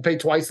should have to pay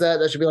twice that.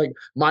 That should be like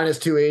minus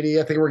 280.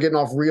 I think we're getting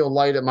off real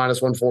light at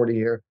minus 140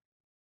 here.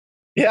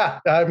 Yeah,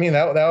 I mean,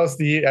 that was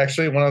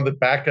actually one of the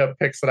backup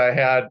picks that I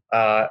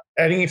had.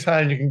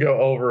 Anytime you can go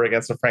over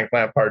against a Frank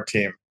Lampard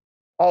team,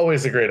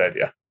 always a great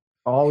idea.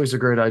 Always a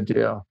great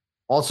idea.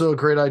 Also a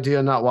great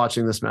idea not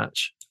watching this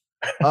match.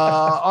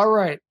 All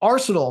right.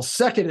 Arsenal,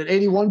 second at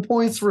 81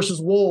 points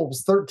versus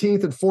Wolves,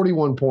 13th at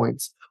 41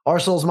 points.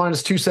 Arsenal's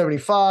minus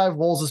 275.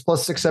 Wolves is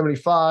plus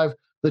 675.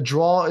 The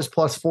draw is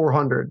plus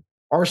 400.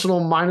 Arsenal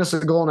minus a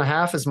goal and a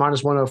half is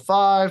minus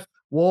 105.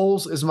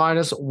 Wolves is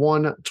minus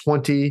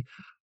 120.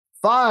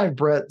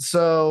 Brett.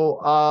 So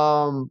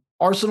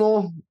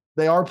Arsenal,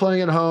 they are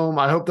playing at home.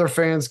 I hope their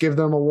fans give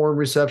them a warm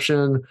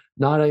reception,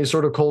 not any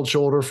sort of cold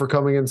shoulder for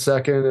coming in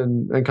second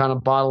and kind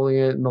of bottling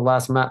it in the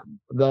last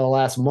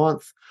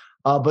month.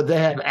 But they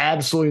have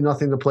absolutely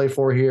nothing to play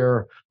for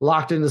here.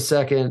 Locked into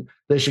second.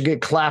 They should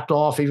get clapped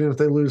off even if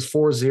they lose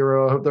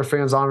 4-0. I hope their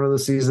fans honor the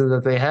season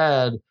that they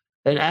had.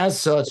 And as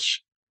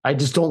such, I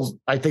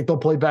think they'll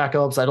play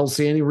backups. I don't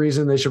see any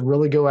reason they should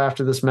really go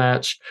after this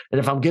match. And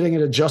if I'm getting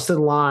an adjusted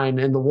line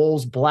in the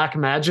Wolves black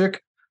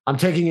magic, I'm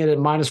taking it at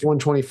minus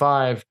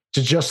 125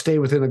 to just stay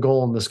within a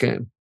goal in this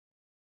game.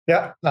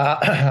 Yeah,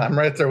 I'm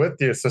right there with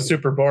you. So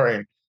super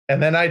boring.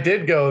 And then I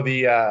did go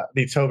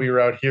the Toby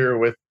route here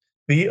with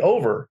the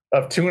over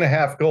of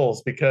 2.5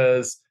 goals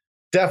because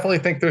definitely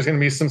think there's going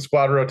to be some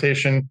squad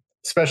rotation,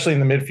 especially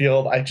in the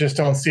midfield. I just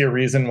don't see a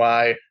reason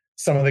why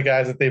some of the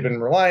guys that they've been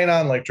relying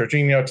on, like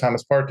Jorginho,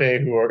 Thomas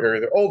Partey, who are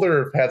either older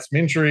or have had some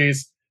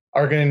injuries,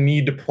 are going to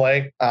need to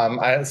play.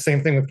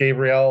 Same thing with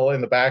Gabriel in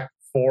the back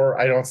four.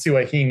 I don't see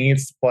why he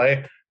needs to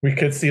play. We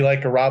could see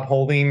like a Rob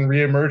Holding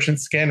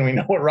reemergence again. We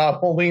know what Rob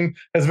Holding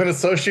has been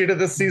associated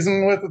this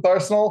season with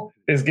Arsenal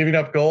is giving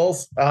up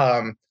goals.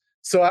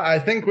 So I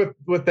think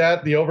with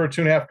that, the over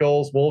 2.5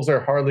 goals, Wolves are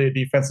hardly a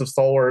defensive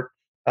stalwart.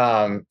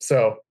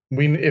 So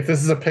if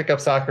this is a pickup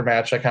soccer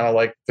match, I kind of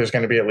like there's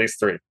going to be at least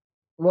 3.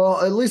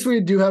 Well, at least we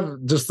do have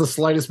just the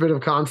slightest bit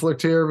of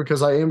conflict here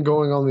because I am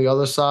going on the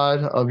other side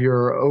of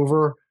your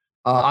over.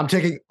 I'm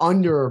taking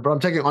under, but I'm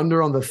taking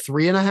under on the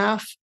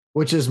 3.5,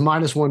 which is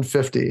minus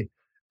 150.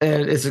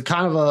 And it's a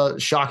kind of a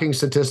shocking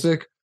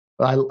statistic.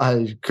 I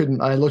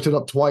looked it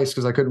up twice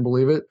because I couldn't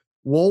believe it.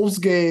 Wolves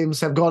games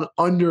have gone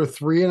under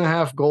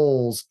 3.5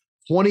 goals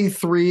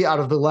 23 out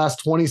of the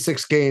last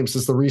 26 games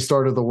since the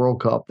restart of the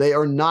World Cup. They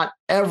are not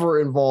ever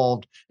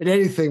involved in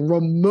anything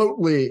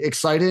remotely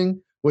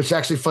exciting, which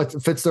actually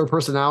fits their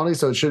personality,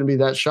 so it shouldn't be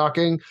that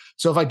shocking.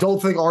 So if I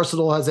don't think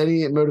Arsenal has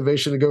any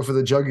motivation to go for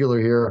the jugular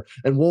here,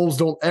 and Wolves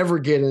don't ever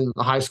get in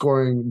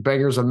high-scoring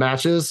bangers of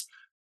matches,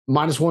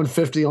 minus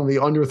 150 on the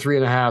under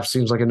 3.5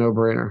 seems like a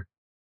no-brainer.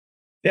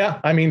 Yeah,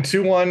 I mean,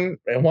 2-1,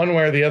 one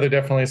way or the other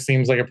definitely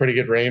seems like a pretty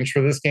good range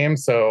for this game,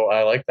 so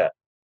I like that.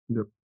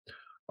 Yep.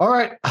 All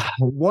right,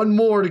 one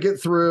more to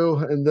get through,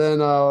 and then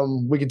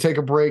we can take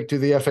a break, do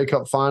the FA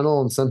Cup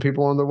final, and send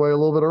people on their way a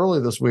little bit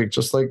early this week,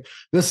 just like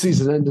this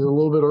season ended a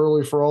little bit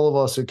early for all of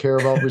us who care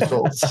about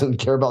results and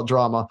care about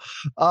drama.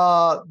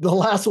 The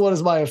last one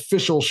is my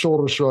official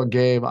shoulder shrug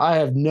game. I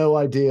have no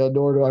idea,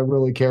 nor do I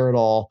really care at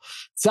all.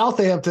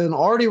 Southampton,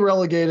 already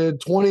relegated,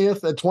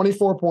 20th at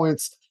 24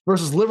 points,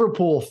 versus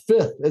Liverpool,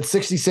 5th at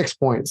 66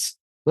 points.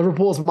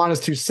 Liverpool is minus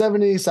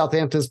 270,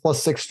 Southampton is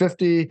plus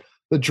 650.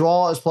 The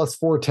draw is plus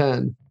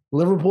 410.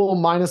 Liverpool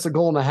minus 1.5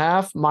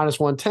 goals, minus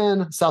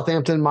 110.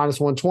 Southampton minus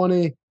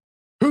 120.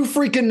 Who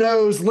freaking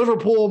knows?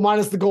 Liverpool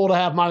minus the 1.5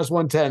 goals, minus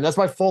 110. That's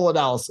my full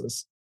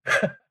analysis.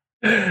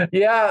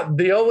 Yeah,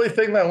 the only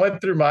thing that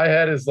went through my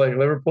head is like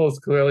Liverpool is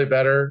clearly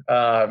better,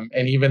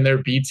 and even their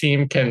B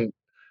team can,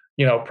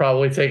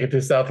 probably take it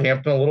to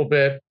Southampton a little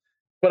bit.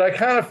 But I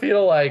kind of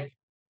feel like,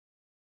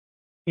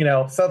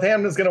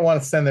 Southampton's going to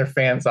want to send their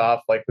fans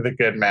off like with a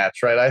good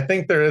match, right? I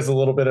think there is a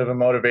little bit of a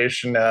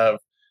motivation of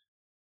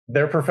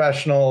they're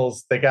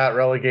professionals. They got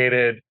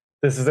relegated.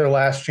 This is their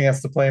last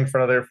chance to play in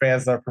front of their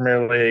fans in the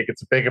Premier League.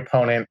 It's a big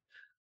opponent.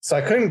 So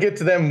I couldn't get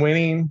to them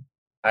winning.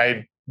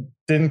 I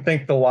didn't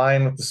think the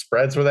line with the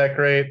spreads were that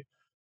great.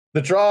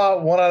 The draw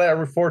 1 out of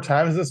every 4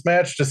 times in this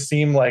match just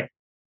seemed like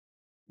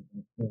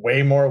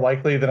way more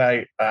likely than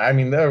I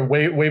mean, they're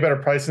way better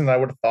pricing than I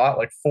would have thought.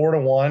 Like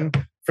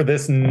 4-1 for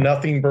this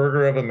nothing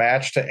burger of a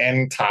match to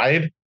end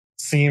tied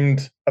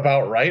seemed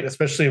about right,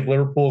 especially if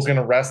Liverpool is going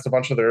to rest a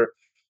bunch of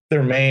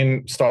their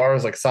main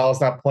stars, like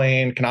Salah's not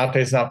playing,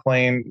 Konate's not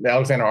playing,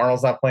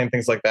 Alexander-Arnold's not playing,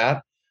 things like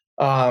that.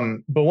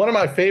 But one of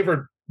my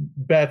favorite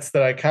bets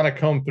that I kind of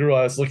combed through,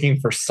 I was looking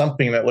for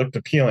something that looked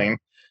appealing,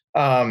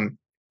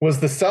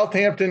 was the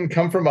Southampton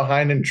come from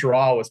behind and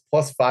draw was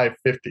plus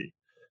 550.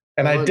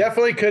 And I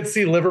definitely could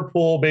see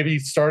Liverpool maybe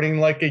starting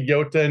like a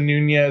Jota,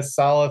 Nunez,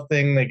 Salah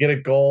thing. They get a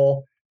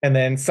goal, and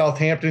then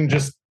Southampton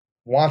just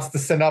wants to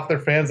send off their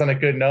fans on a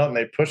good note, and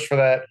they push for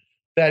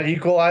that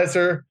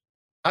equalizer.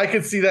 I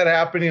could see that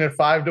happening at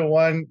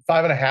 5-1,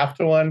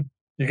 5.5-1.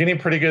 You're getting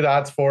pretty good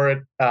odds for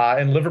it.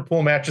 And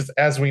Liverpool matches,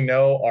 as we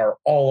know, are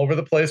all over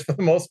the place for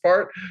the most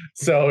part.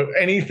 So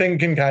anything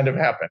can kind of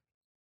happen.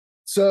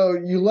 So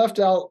you left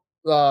out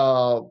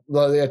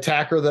the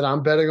attacker that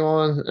I'm betting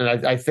on,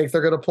 and I think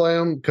they're going to play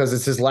him because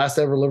it's his last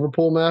ever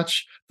Liverpool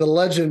match. The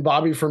legend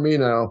Bobby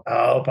Firmino.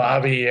 Oh,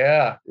 Bobby,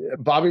 yeah.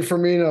 Bobby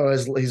Firmino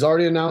he's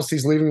already announced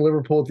he's leaving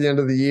Liverpool at the end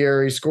of the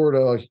year. He scored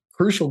a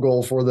crucial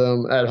goal for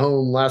them at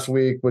home last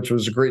week, which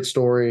was a great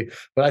story.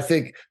 But I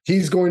think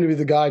he's going to be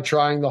the guy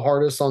trying the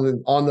hardest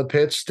on the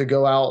pitch to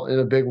go out in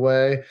a big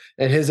way.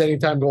 And his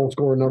anytime goal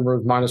scorer number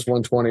is minus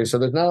 120. So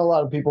there's not a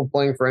lot of people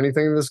playing for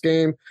anything in this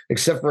game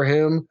except for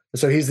him.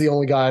 So he's the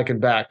only guy I can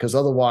back, because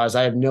otherwise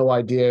I have no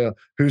idea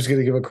who's going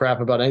to give a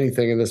crap about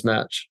anything in this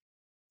match.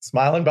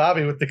 Smiling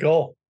Bobby with the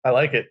goal. I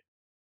like it.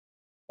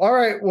 All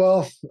right.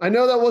 Well, I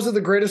know that wasn't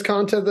the greatest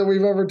content that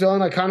we've ever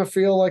done. I kind of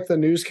feel like the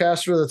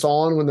newscaster that's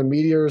on when the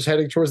meteor is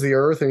heading towards the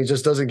earth and he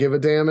just doesn't give a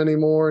damn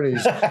anymore. And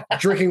he's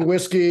drinking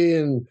whiskey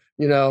and,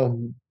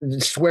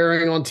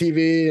 swearing on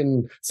TV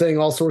and saying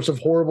all sorts of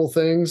horrible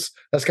things.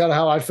 That's kind of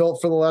how I felt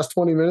for the last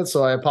 20 minutes.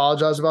 So I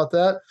apologize about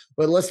that.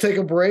 But let's take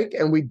a break.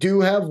 And we do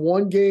have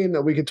one game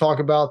that we could talk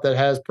about that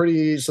has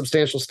pretty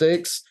substantial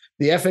stakes.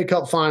 The FA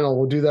Cup final.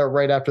 We'll do that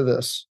right after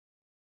this.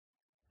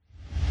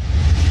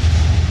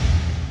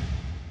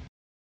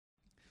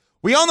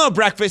 We all know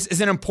breakfast is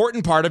an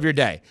important part of your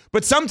day,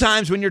 but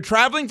sometimes when you're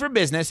traveling for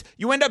business,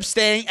 you end up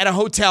staying at a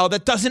hotel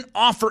that doesn't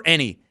offer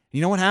any.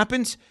 You know what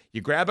happens? You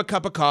grab a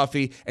cup of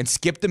coffee and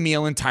skip the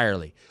meal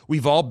entirely.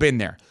 We've all been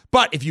there.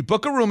 But if you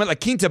book a room at La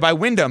Quinta by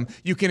Wyndham,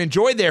 you can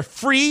enjoy their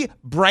free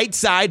Bright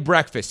Side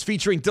breakfast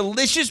featuring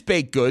delicious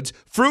baked goods,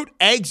 fruit,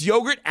 eggs,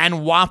 yogurt,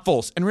 and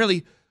waffles. And really,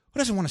 who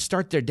doesn't want to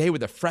start their day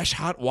with a fresh,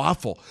 hot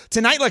waffle?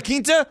 Tonight, La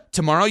Quinta,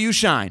 tomorrow you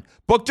shine.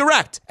 Book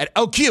direct at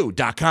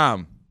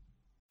lq.com.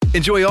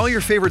 Enjoy all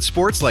your favorite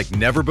sports like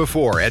never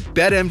before at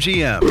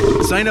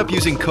BetMGM. Sign up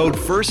using code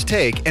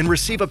FIRSTTAKE and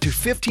receive up to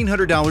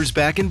 $1,500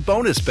 back in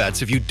bonus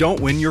bets if you don't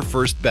win your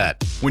first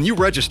bet. When you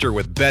register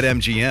with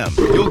BetMGM,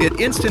 you'll get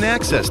instant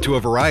access to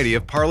a variety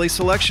of parlay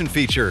selection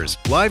features,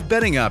 live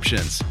betting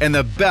options, and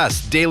the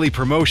best daily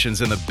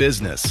promotions in the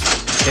business.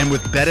 And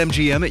with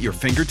BetMGM at your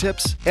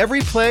fingertips,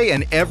 every play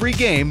and every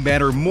game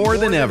matter more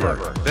than ever.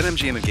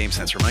 BetMGM and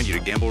GameSense remind you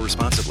to gamble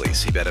responsibly.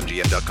 See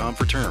BetMGM.com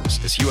for terms.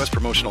 This U.S.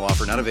 promotional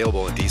offer not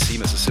available in D.C. D.C.,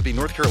 Mississippi,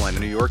 North Carolina,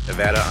 New York,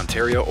 Nevada,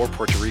 Ontario, or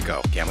Puerto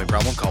Rico. Gambling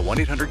problem? Call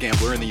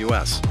 1-800-GAMBLER in the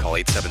U.S. Call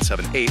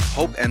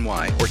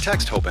 877-8-HOPE-NY or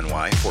text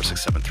HOPE-NY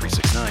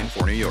 467-369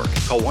 for New York.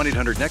 Call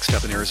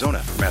 1-800-NEXT-STEP in Arizona.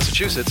 For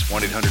Massachusetts,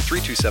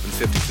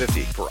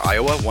 1-800-327-5050. For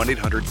Iowa,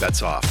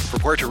 1-800-BETS-OFF. For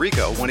Puerto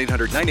Rico,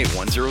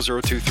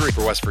 1-800-981-0023.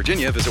 For West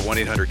Virginia, visit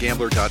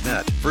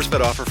 1-800-GAMBLER.net. First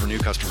bet offer for new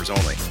customers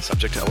only.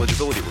 Subject to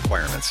eligibility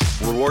requirements.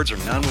 Rewards are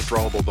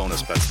non-withdrawable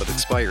bonus bets that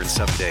expire in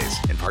 7 days.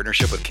 In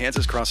partnership with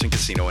Kansas Crossing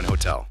Casino and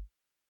Hotel.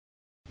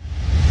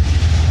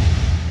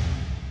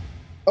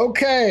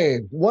 Okay,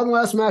 one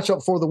last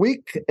matchup for the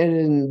week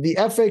in the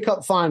FA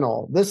Cup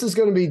final. This is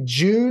going to be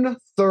June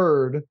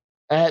 3rd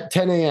at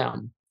 10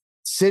 a.m.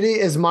 City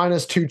is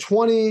minus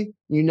 220.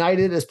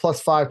 United is plus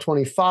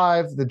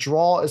 525. The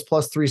draw is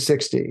plus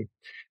 360.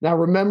 Now,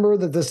 remember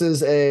that this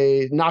is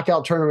a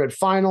knockout tournament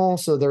final,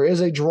 so there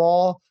is a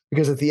draw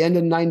because at the end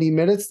of 90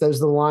 minutes, those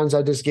are the lines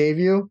I just gave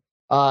you.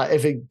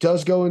 If it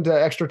does go into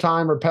extra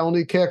time or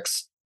penalty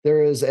kicks,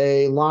 there is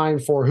a line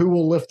for who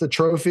will lift the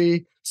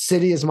trophy.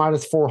 City is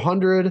minus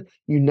 400.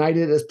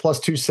 United is plus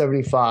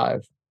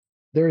 275.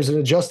 There is an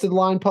adjusted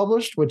line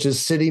published, which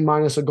is City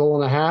minus a goal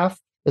and a half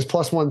is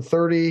plus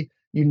 130.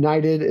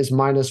 United is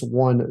minus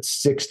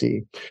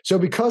 160. So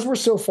because we're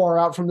so far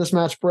out from this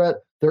match, Brett,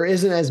 there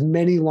isn't as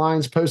many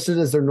lines posted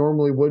as there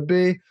normally would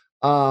be.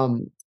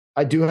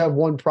 I do have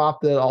one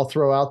prop that I'll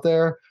throw out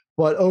there.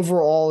 But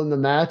overall in the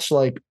match,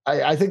 like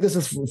I think it's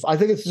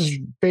just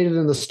faded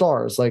in the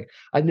stars. Like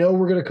I know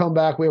we're going to come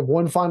back. We have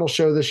one final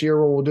show this year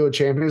where we'll do a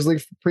Champions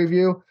League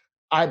preview.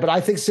 But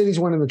I think City's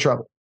winning the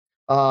treble.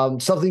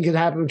 Something can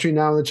happen between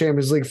now and the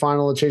Champions League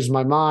final that changes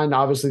my mind.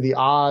 Obviously, the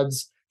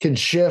odds can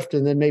shift,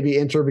 and then maybe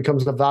Inter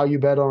becomes a value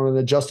bet on an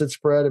adjusted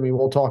spread. I mean,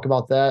 we'll talk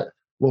about that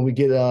when we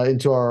get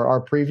into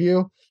our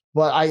preview.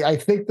 But I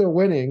think they're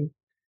winning.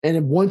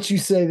 And once you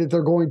say that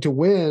they're going to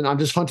win, I'm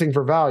just hunting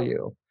for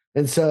value.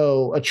 And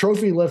so a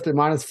trophy lift at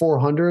minus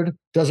 400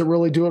 doesn't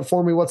really do it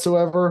for me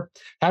whatsoever.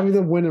 Having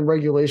them win in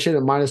regulation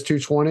at minus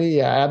 220,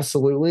 yeah,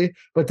 absolutely.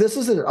 But this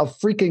is a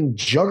freaking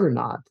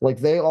juggernaut.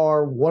 Like they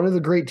are one of the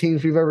great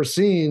teams we've ever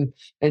seen.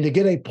 And to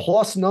get a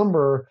plus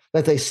number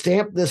that they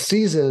stamped this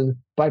season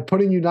by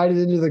putting United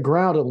into the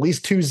ground at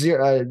least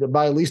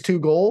by at least 2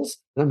 goals,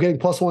 and I'm getting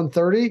plus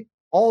 130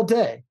 all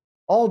day.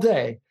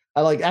 I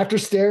like after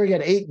staring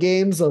at 8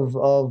 games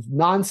of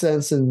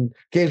nonsense and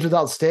games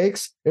without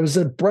stakes, it was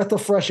a breath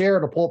of fresh air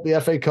to pull up the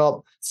FA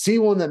Cup, see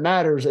one that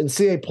matters, and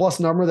see a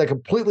plus number that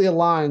completely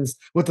aligns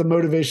with the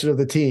motivation of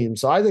the team.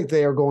 So I think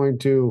they are going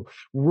to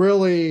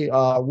really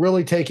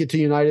take it to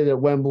United at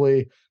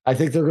Wembley. I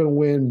think they're going to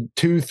win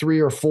 2-3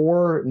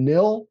 or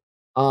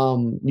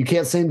 4-0. You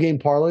can't same game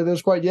parlay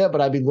those quite yet, but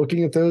I'd be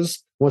looking at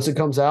those once it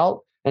comes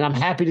out. And I'm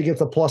happy to get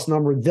the plus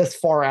number this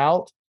far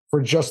out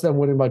for just them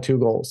winning by 2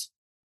 goals.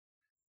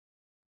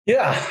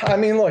 Yeah, I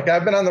mean, look,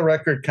 I've been on the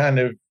record kind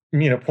of,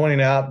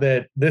 pointing out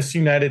that this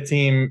United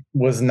team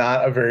was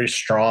not a very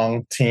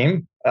strong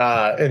team.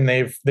 And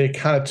they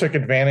kind of took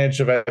advantage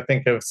of, I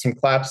think, of some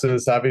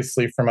collapses,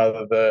 obviously, from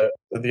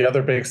the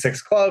other big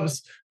 6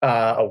 clubs,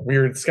 a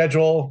weird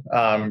schedule,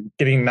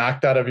 getting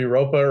knocked out of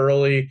Europa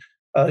early.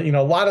 A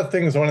lot of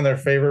things went in their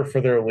favor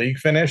for their league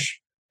finish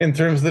in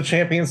terms of the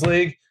Champions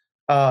League.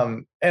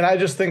 And I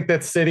just think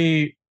that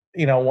City,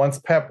 once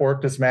Pep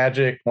worked his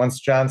magic, once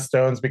John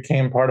Stones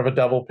became part of a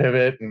double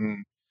pivot,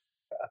 and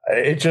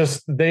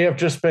they have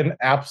just been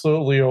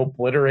absolutely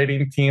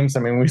obliterating teams.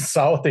 I mean, we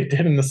saw what they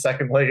did in the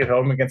second leg at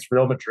home against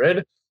Real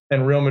Madrid,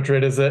 and Real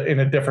Madrid is in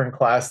a different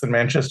class than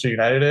Manchester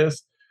United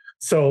is.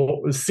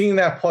 So seeing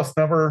that plus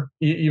number,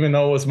 even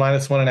though it was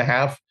minus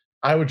 1.5,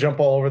 I would jump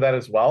all over that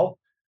as well.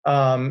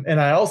 And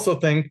I also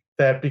think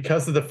that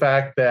because of the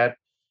fact that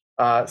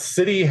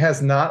City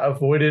has not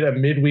avoided a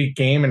midweek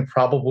game in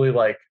probably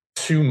like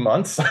 2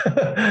 months.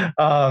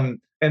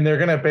 And they're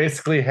going to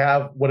basically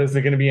have, what is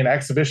it going to be, an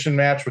exhibition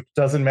match, which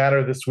doesn't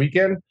matter this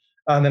weekend,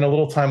 and then a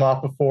little time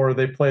off before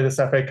they play this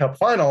FA Cup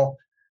final.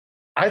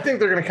 I think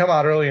they're going to come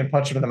out early and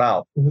punch them in the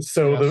mouth.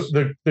 So yes.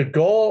 The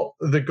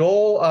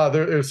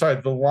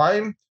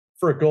line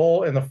for a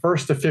goal in the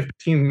first to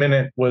 15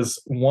 minute was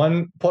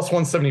plus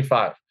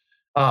 175.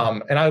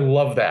 And I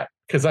love that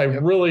because I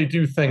really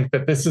do think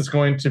that this is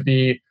going to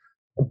be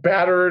a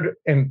battered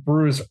and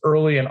bruised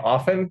early and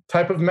often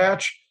type of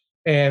match.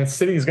 And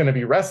City is going to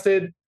be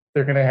rested.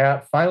 They're going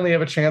to finally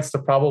have a chance to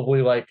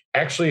probably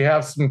actually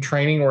have some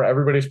training where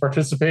everybody's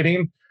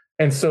participating.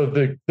 And so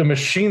the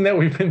machine that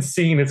we've been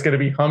seeing is going to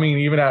be humming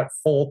even at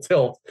full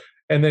tilt.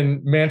 And then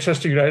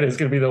Manchester United is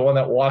going to be the one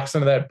that walks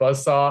into that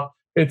buzzsaw.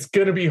 It's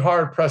going to be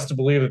hard pressed to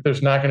believe that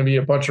there's not going to be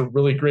a bunch of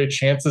really great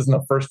chances in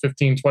the first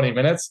 15, 20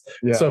 minutes.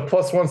 Yeah. So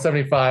plus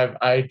 175,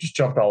 I just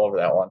jumped all over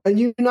that one. And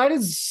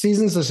United's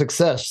season's a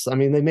success. I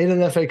mean, they made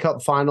an FA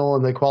Cup final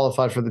and they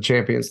qualified for the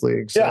Champions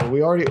League. So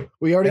we already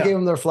gave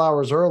them their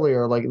flowers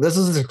earlier. Like this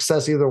is a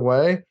success either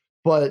way,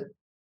 but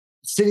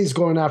City's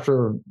going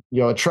after,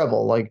 a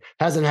treble,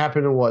 hasn't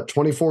happened in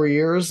 24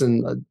 years.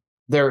 And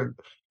they're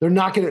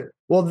not going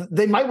to,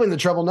 they might win the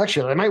treble next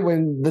year. They might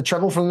win the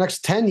treble for the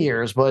next 10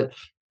 years, but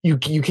you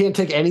can't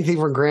take anything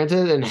for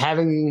granted,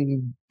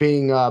 and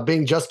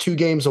being just 2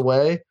 games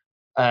away,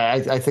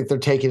 I think they're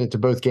taking it to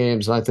both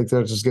games, and I think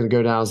they're just going to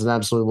go down as an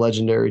absolute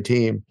legendary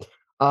team.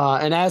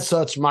 And as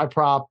such, my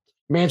prop,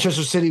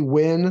 Manchester City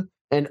win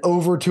and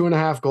over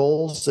 2.5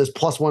 goals, is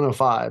plus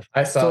 105.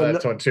 I saw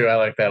that one too. I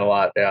like that a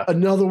lot. Yeah.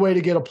 Another way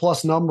to get a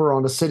plus number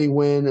on a City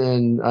win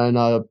and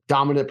a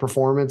dominant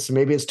performance.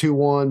 Maybe it's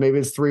 2-1, maybe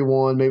it's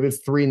 3-1, maybe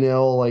it's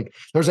 3-0. Like,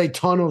 there's a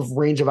ton of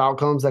range of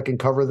outcomes that can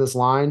cover this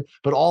line,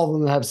 but all of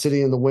them have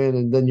City in the win,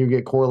 and then you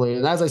get correlated.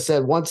 And as I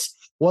said, once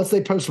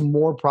they post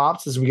more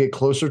props as we get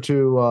closer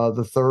to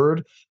the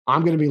third,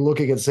 I'm going to be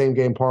looking at same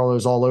game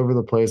parlays all over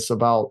the place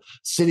about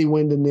City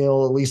win to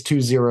nil, at least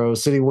 2-0,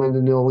 City win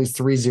to nil, at least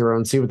 3-0,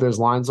 and see what those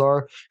lines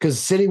are. Because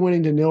City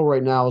winning to nil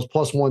right now is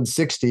plus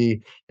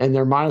 160, and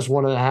their minus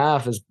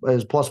 1.5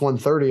 is plus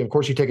 130. Of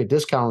course, you take a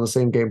discount on the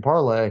same game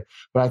parlay,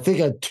 but I think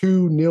a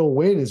 2-0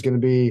 win is going to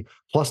be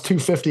plus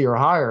 250 or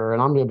higher,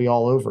 and I'm going to be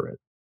all over it.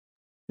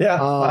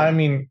 Yeah, I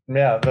mean,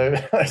 yeah,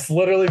 there's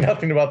literally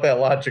nothing about that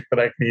logic that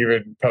I can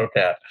even poke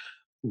at.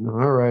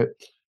 All right.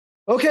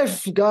 Okay,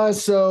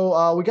 guys,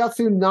 so we got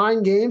through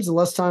 9 games in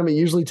less time it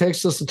usually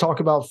takes us to talk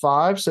about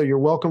 5, so you're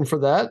welcome for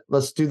that.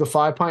 Let's do the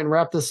 5 pint and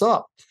wrap this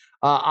up.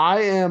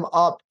 I am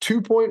up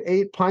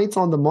 2.8 pints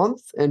on the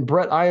month, and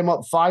Brett, I am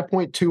up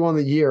 5.2 on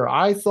the year.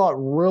 I thought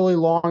really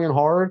long and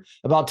hard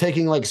about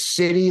taking like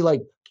City,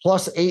 like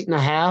plus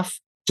 8.5,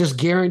 just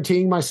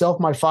guaranteeing myself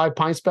my 5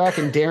 pints back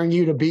and daring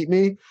you to beat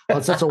me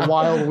on such a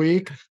wild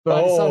week.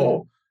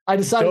 But I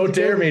decided don't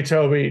dare me,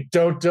 Toby.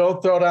 Don't throw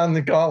down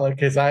the gauntlet,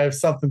 because I have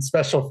something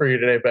special for you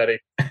today, Betty.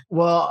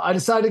 Well, I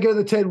decided to go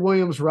the Ted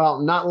Williams route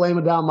and not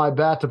laying down my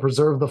bat to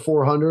preserve the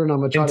 400, and I'm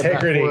going to try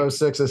integrity. To bat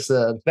 406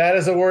 instead. That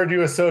is a word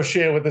you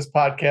associate with this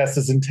podcast,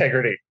 is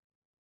integrity.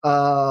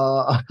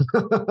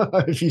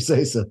 If you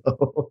say so.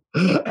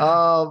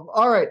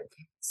 All right.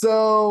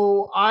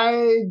 So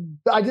I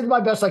did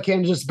my best I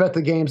can to just bet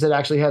the games that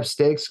actually have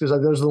stakes, because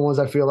those are the ones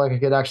I feel like I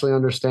could actually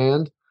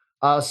understand.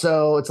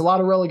 So it's a lot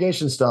of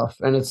relegation stuff,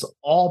 and it's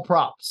all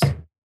props.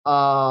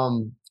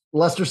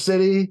 Leicester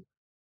City,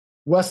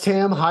 West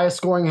Ham, highest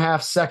scoring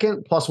half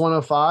second, plus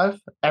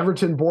 105.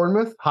 Everton,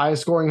 Bournemouth,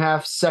 highest scoring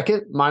half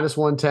second, minus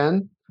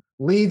 110.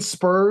 Leeds,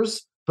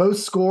 Spurs, both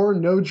score,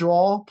 no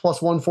draw,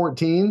 plus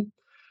 114.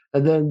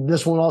 And then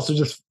this one also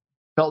just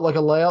felt like a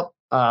layup,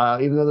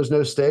 even though there's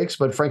no stakes,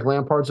 but Frank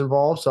Lampard's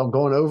involved, so I'm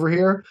going over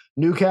here.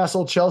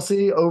 Newcastle,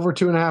 Chelsea, over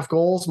 2.5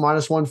 goals,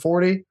 minus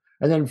 140.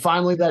 And then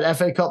finally, that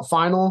FA Cup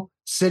final,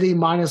 City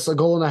minus 1.5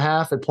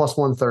 goals at plus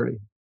 130.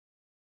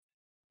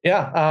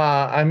 Yeah,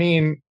 I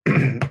mean,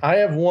 I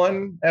have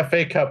one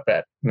FA Cup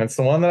bet, and it's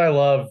the one that I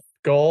love.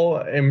 Goal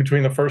in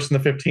between the first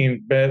and the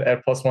 15th bid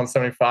at plus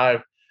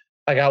 175.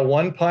 I got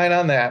 1 pint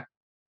on that,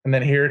 and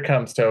then here it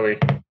comes, Toby.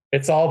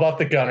 It's all about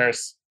the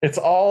Gunners. It's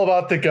all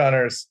about the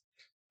Gunners.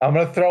 I'm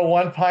going to throw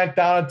 1 pint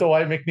down at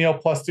Dwight McNeil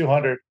plus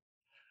 200.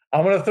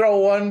 I'm going to throw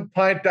 1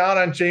 pint down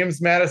on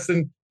James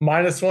Maddison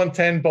minus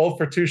 110, both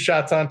for 2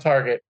 shots on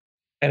target.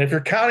 And if you're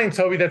counting,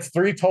 Toby, that's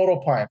 3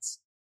 total pints.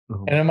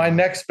 And in my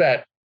next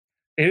bet,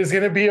 it is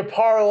going to be a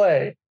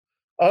parlay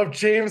of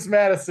James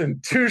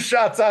Maddison, 2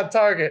 shots on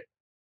target,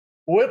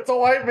 with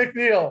Dwight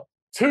McNeil,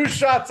 2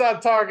 shots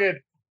on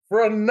target,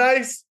 for a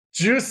nice,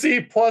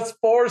 juicy plus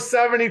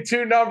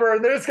 472 number.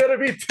 And there's going to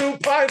be 2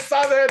 pints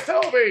on there,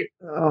 Toby.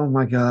 Oh,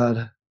 my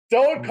God.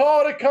 Don't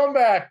call it a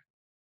comeback.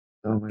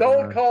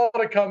 Don't call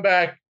it a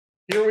comeback.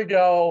 Here we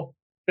go.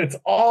 It's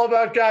all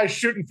about guys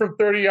shooting from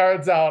 30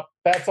 yards out.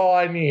 That's all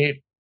I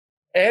need.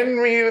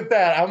 End me with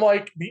that. I'm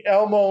like the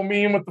Elmo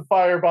meme with the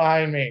fire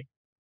behind me.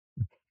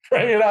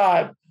 Bring it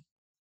on.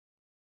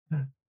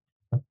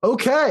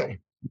 Okay.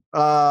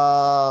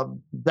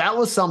 That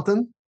was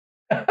something.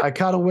 I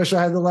kind of wish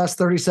I had the last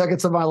 30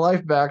 seconds of my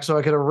life back so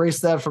I could erase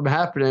that from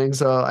happening.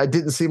 So I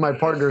didn't see my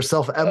partner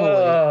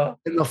self-emulate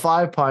in the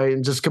 5 pint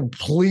and just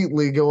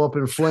completely go up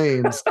in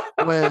flames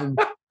when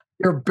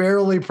you're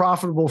barely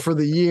profitable for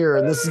the year.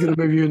 And this is going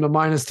to move you into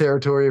minus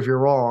territory if you're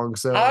wrong.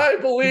 So I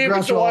believe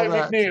it's Dwight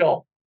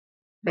McNeil.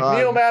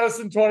 McNeil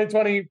Madison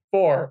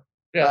 2024.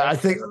 Yeah, I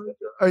think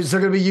is there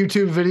going to be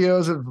YouTube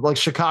videos of like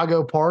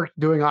Chicago Park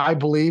doing "I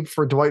Believe"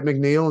 for Dwight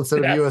McNeil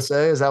instead of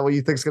USA? Is that what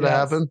you think is going to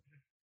happen?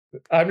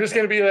 I'm just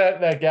going to be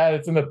that guy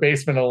that's in the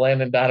basement of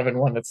Landon Donovan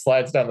one that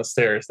slides down the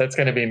stairs. That's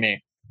going to be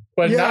me.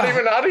 But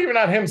not even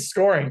on him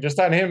scoring, just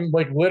on him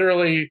like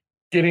literally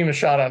getting the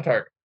shot on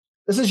target.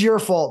 This is your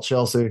fault,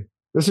 Chelsea.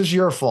 This is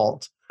your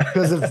fault.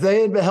 Because if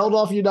they had held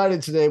off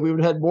United today, we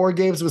would have had more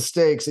games with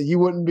stakes, and you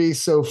wouldn't be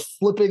so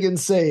flipping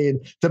insane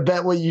to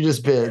bet what you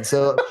just bid.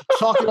 So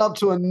chalk it up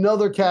to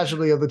another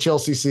casualty of the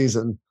Chelsea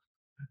season.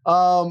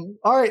 All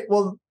right.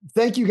 Well,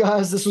 thank you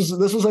guys. This was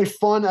a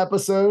fun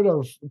episode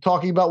of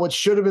talking about what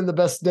should have been the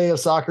best day of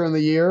soccer in the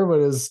year,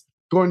 but is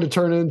going to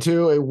turn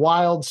into a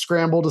wild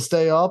scramble to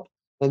stay up,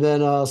 and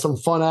then some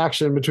fun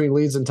action between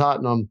Leeds and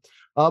Tottenham.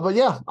 But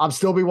yeah, I'll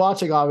still be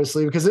watching,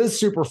 obviously, because it is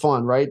super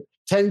fun, right?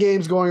 10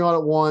 games going on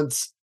at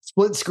once. It's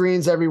split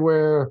screens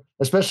everywhere,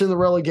 especially in the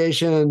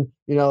relegation,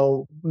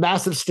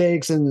 massive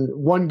stakes, and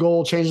one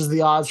goal changes the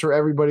odds for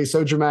everybody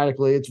so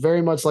dramatically. It's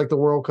very much like the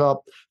World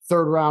Cup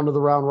third round of the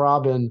round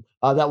robin.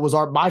 That was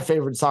my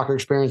favorite soccer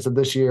experience of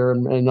this year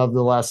and of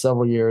the last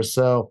several years.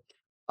 So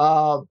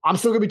I'm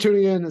still going to be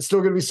tuning in. It's still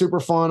going to be super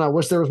fun. I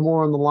wish there was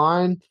more on the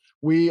line.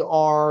 We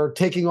are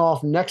taking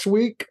off next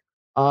week.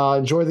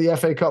 Enjoy the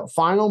FA Cup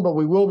final, but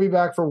we will be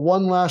back for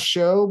one last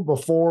show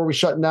before we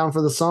shut down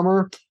for the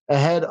summer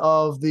ahead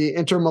of the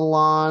Inter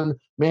Milan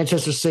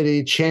Manchester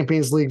City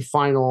Champions League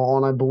final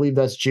on, I believe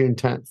that's June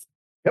 10th.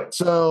 Yep.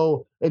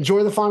 So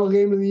enjoy the final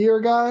game of the year,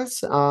 guys.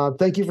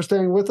 Thank you for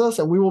staying with us,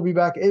 and we will be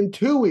back in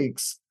 2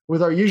 weeks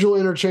with our usual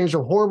interchange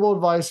of horrible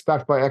advice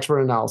backed by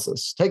expert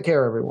analysis. Take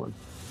care, everyone.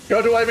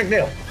 Go to Dwight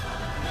McNeil.